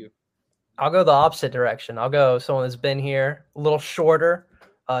 Colin? W. I'll go the opposite direction. I'll go someone that's been here a little shorter,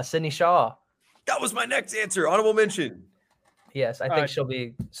 Sydney Shaw. That was my next answer. Honorable mention. Yes, I think she'll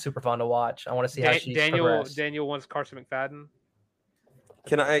be super fun to watch. I want to see how she's progressed. Daniel wants Carson McFadden.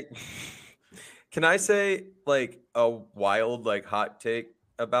 Can I say like a wild hot take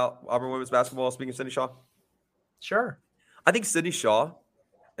about Auburn women's basketball? Speaking of Sydney Shaw, Sure. I think Sydney Shaw,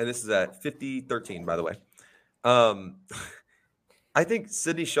 and this is at 50-13, by the way. I think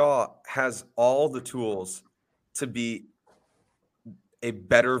Sydney Shaw has all the tools to be a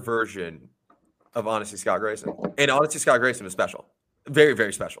better version of Honesty Scott Grayson. And Honesty Scott Grayson is special. Very,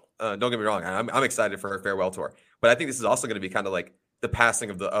 very special. Don't get me wrong. I'm excited for her farewell tour. But I think this is also going to be kind of like the passing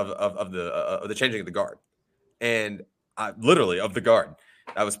of the changing of the guard. And literally of the guard.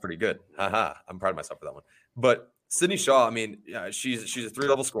 That was pretty good. I'm proud of myself for that one. But Sydney Shaw, I mean, she's a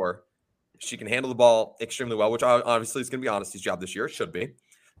 3-level scorer. She can handle the ball extremely well, which obviously is going to be Honesty's job this year. It should be.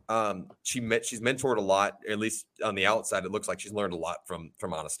 She's mentored a lot, at least on the outside. It looks like she's learned a lot from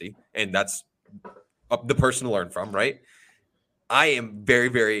Honesty, and that's the person to learn from, right? I am very,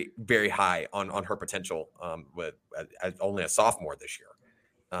 very, very high on her potential with as only a sophomore this year,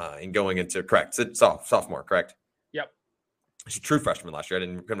 and going into sophomore, correct? Yep. She's a true freshman last year.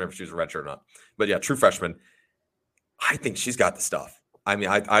 Couldn't remember if she was a redshirt or not, but yeah, true freshman. I think she's got the stuff. I mean,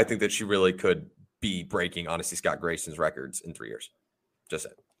 I think that she really could be breaking Honesty Scott Grayson's records in 3 years. Just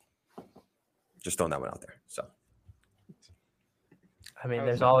throwing that one out there. So, I mean,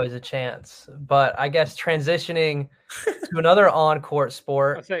 there's always a chance, but I guess transitioning to another on-court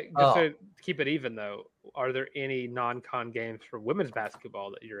sport. I'd say, just to keep it even, though, are there any non-con games for women's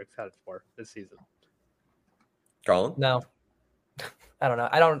basketball that you're excited for this season? Colin? No, I don't know.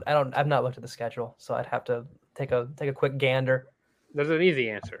 I've not looked at the schedule, so I'd have to take a quick gander. There's an easy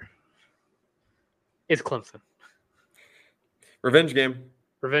answer. It's Clemson. Revenge game.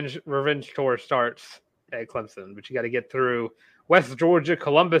 Revenge tour starts at Clemson, but you got to get through West Georgia,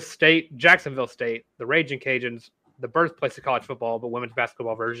 Columbus State, Jacksonville State, the Raging Cajuns, the birthplace of college football, but women's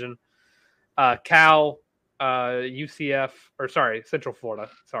basketball version. Cal, UCF, Central Florida.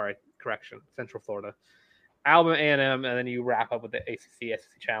 Central Florida. Alabama A&M, and then you wrap up with the ACC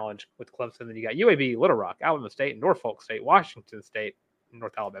SEC Challenge with Clemson. Then you got UAB, Little Rock, Alabama State, Norfolk State, Washington State,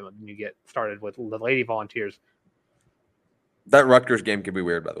 North Alabama. Then you get started with the Lady Volunteers. That Rutgers game could be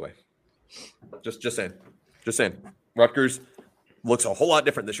weird, by the way. Just saying. Rutgers looks a whole lot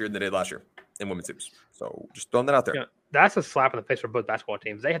different this year than they did last year in women's hoops. So just throwing that out there. Yeah, that's a slap in the face for both basketball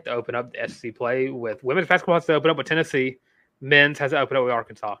teams. They have to open up the SEC play with women's basketball has to open up with Tennessee. Men's has to open up with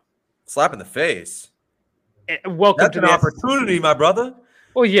Arkansas. Slap in the face. Welcome That's to an opportunity, my brother.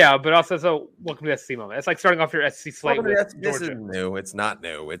 Well, yeah, but also welcome to the SEC moment. It's like starting off your SEC slate with This Georgia. is new. It's not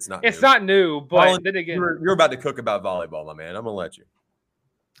new. It's not new, but Colin, then again, you're about to cook about volleyball, my man. I'm gonna let you.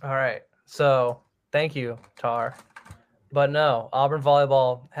 All right. So thank you, Tar. But no, Auburn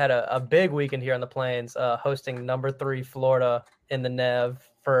volleyball had a big weekend here on the Plains, hosting number 3 Florida in the Nev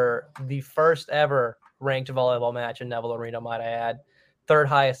for the first ever ranked volleyball match in Neville Arena, might I add. 3rd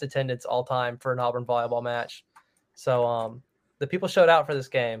highest attendance all time for an Auburn volleyball match. So the people showed out for this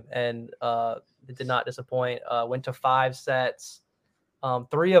game, and it did not disappoint. Went to 5 sets,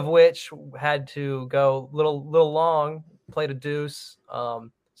 3 of which had to go little long, played a deuce.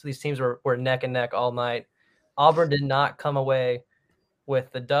 So these teams were neck and neck all night. Auburn did not come away with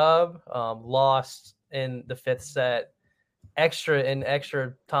the dub, lost in the 5th set,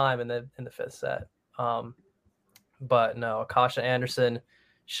 extra time in the 5th set. But no, Akasha Anderson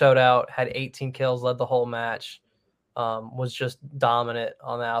showed out, had 18 kills, led the whole match, was just dominant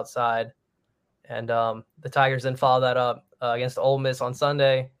on the outside. And the Tigers then followed that up against Ole Miss on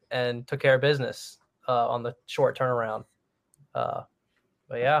Sunday and took care of business on the short turnaround. But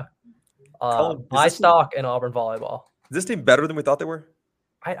yeah, my stock in Auburn volleyball. Is this team better than we thought they were?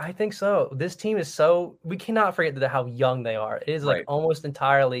 I think so. This team is we cannot forget how young they are. It is like almost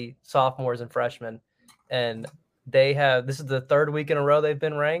entirely sophomores and freshmen. And this is the 3rd week in a row they've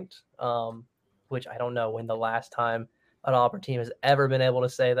been ranked, which I don't know when the last time an Auburn team has ever been able to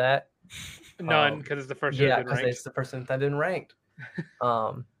say that. None, because it's the first year they've been ranked. It's the first time they've been ranked.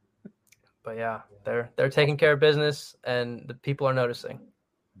 But yeah, they're taking care of business, and the people are noticing.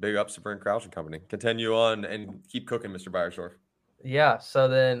 Big ups to Brent Crouch and company. Continue on and keep cooking, Mr. Beiersdorf. Yeah. So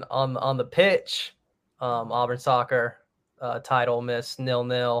then on the pitch, Auburn soccer tied Ole Miss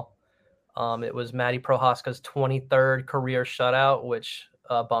 0-0. It was Maddie Prohaska's 23rd career shutout, which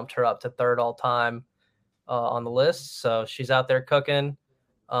bumped her up to 3rd all time on the list. So she's out there cooking.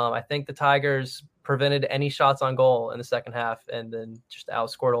 I think the Tigers prevented any shots on goal in the second half and then just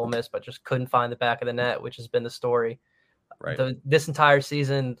outscored Ole Miss, but just couldn't find the back of the net, which has been the story. Right. This entire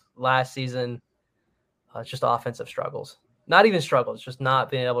season, last season, it's just offensive struggles. Not even struggles, just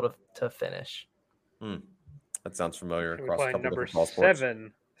not being able to finish. That sounds familiar We're across a playing couple number different fall sports.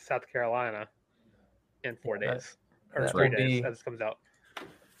 7, South Carolina, in 4 days or that 3 will days be as it comes out.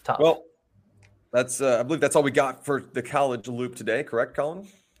 Tough. Well, that's I believe that's all we got for the College Loop today. Correct, Colin?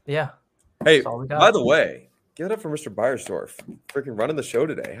 Yeah. Hey, That's all we got. by the way, give it up for Mr. Beiersdorf, freaking running the show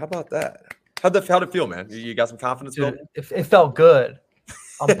today. How about that? How'd it feel, man? You got some confidence Dude, building? it felt good.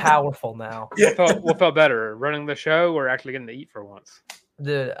 I'm powerful now. What felt better, running the show or actually getting to eat for once?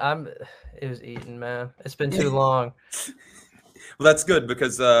 Dude, it was eating, man. It's been too long. Well, that's good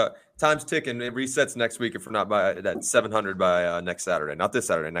because time's ticking. It resets next week if we're not by that 700 by next Saturday. Not this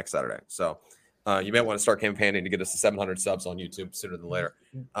Saturday, next Saturday. So you may want to start campaigning to get us to 700 subs on YouTube sooner than later.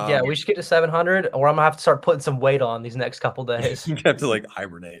 Yeah, we should get to 700, or I'm gonna have to start putting some weight on these next couple days. You have to like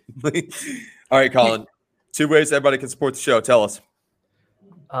hibernate. All right, Colin. 2 ways everybody can support the show. Tell us.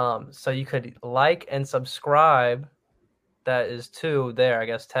 So you could like and subscribe. That is 2 there, I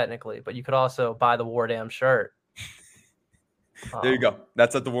guess, technically. But you could also buy the War Damn shirt. There you go.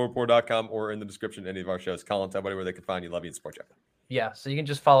 That's at thewarreport.com or in the description of any of our shows. Colin, tell everybody where they can find you. Love you and support you. Yeah, so you can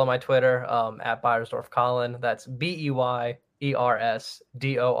just follow my Twitter at Beiersdorf Colin. That's BEYERSDORF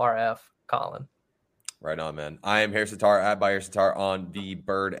Colin. Right on, man. I am Harris Sitar at By Harris Sitar on the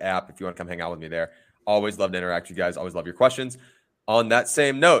Bird app if you want to come hang out with me there. Always love to interact with you guys. Always love your questions. On that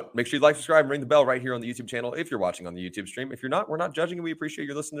same note, make sure you like, subscribe, and ring the bell right here on the YouTube channel if you're watching on the YouTube stream. If you're not, we're not judging, and we appreciate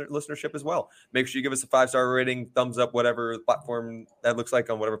your listenership as well. Make sure you give us a 5-star rating, thumbs up, whatever platform that looks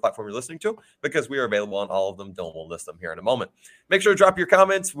like on whatever platform you're listening to, because we are available on all of them. Dylan will list them here in a moment. Make sure to drop your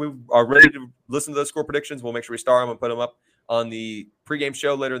comments. We are ready to listen to those score predictions. We'll make sure we star them and put them up on the pregame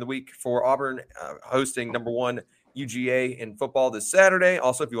show later in the week for Auburn hosting number 1 UGA in football this Saturday.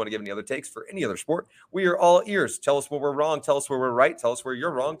 Also, if you want to give any other takes for any other sport, we are all ears. Tell us where we're wrong. Tell us where we're right. Tell us where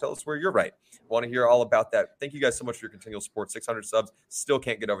you're wrong. Tell us where you're right. I want to hear all about that. Thank you guys so much for your continual support. 600 subs. Still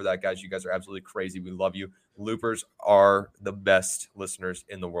can't get over that, guys. You guys are absolutely crazy. We love you. Loopers are the best listeners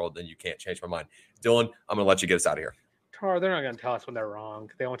in the world, and you can't change my mind. Dylan, I'm going to let you get us out of here. Tar, they're not going to tell us when they're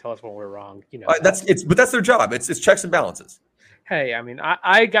wrong. They won't tell us when we're wrong. You know, but that's their job. It's checks and balances. Hey, I mean,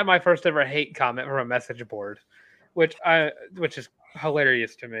 I got my first ever hate comment from a message board, which is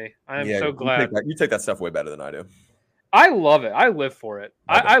hilarious to me. I am so glad. You take that stuff way better than I do. I love it. I live for it.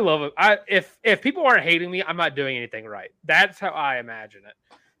 I love it. If people aren't hating me, I'm not doing anything right. That's how I imagine it.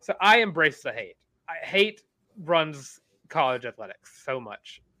 So I embrace the hate. Hate runs college athletics so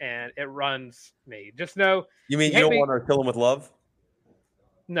much, and it runs me. Just know. You mean you don't want to kill them with love?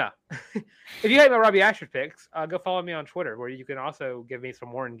 No. If you hate my Robby Ashford picks, go follow me on Twitter, where you can also give me some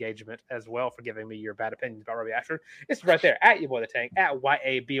more engagement as well for giving me your bad opinions about Robby Ashford. It's right there at your boy the Tank, at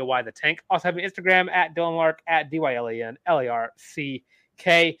YABOY the Tank. Also have me Instagram at Dylan Lark, at DYLENLARCK.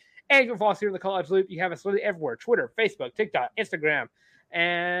 And you can follow us here in the College Loop. You have us literally everywhere: Twitter, Facebook, TikTok, Instagram.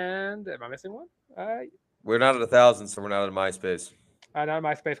 And am I missing one? We're not at 1,000, so we're not at MySpace. Not at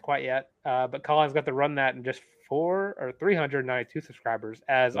MySpace quite yet. But Colin's got to run that in just 392 subscribers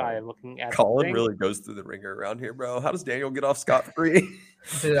as I am looking at. Colin really goes through the ringer around here, bro. How does Daniel get off scot-free?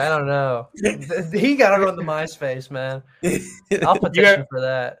 Dude, I don't know. He got to run the MySpace, man. I'll petition for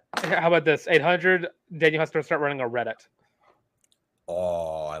that. How about this? 800. Daniel has to start running a Reddit.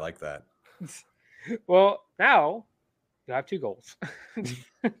 Oh, I like that. Well, now you have 2 goals.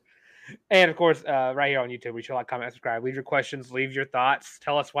 And of course, right here on YouTube, we should like, comment, subscribe, leave your questions, leave your thoughts.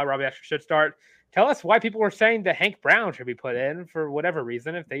 Tell us why Robby Ashford should start. Tell us why people were saying that Hank Brown should be put in for whatever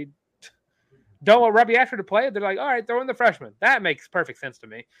reason. If they don't want Robby Ashford to play, they're like, all right, throw in the freshman. That makes perfect sense to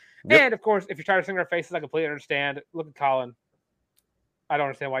me. Yep. And of course, if you're tired of seeing our faces, I completely understand. Look at Colin. I don't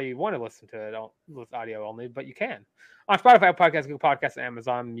understand why you want to listen to it with audio only, but you can. On Spotify, Podcasts, Google Podcasts, and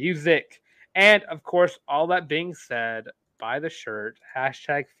Amazon Music. And of course, all that being said, buy the shirt,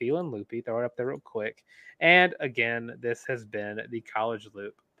 hashtag Feelin' Loopy, throw it up there real quick. And again, this has been the College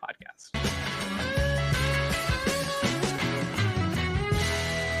Loop Podcast.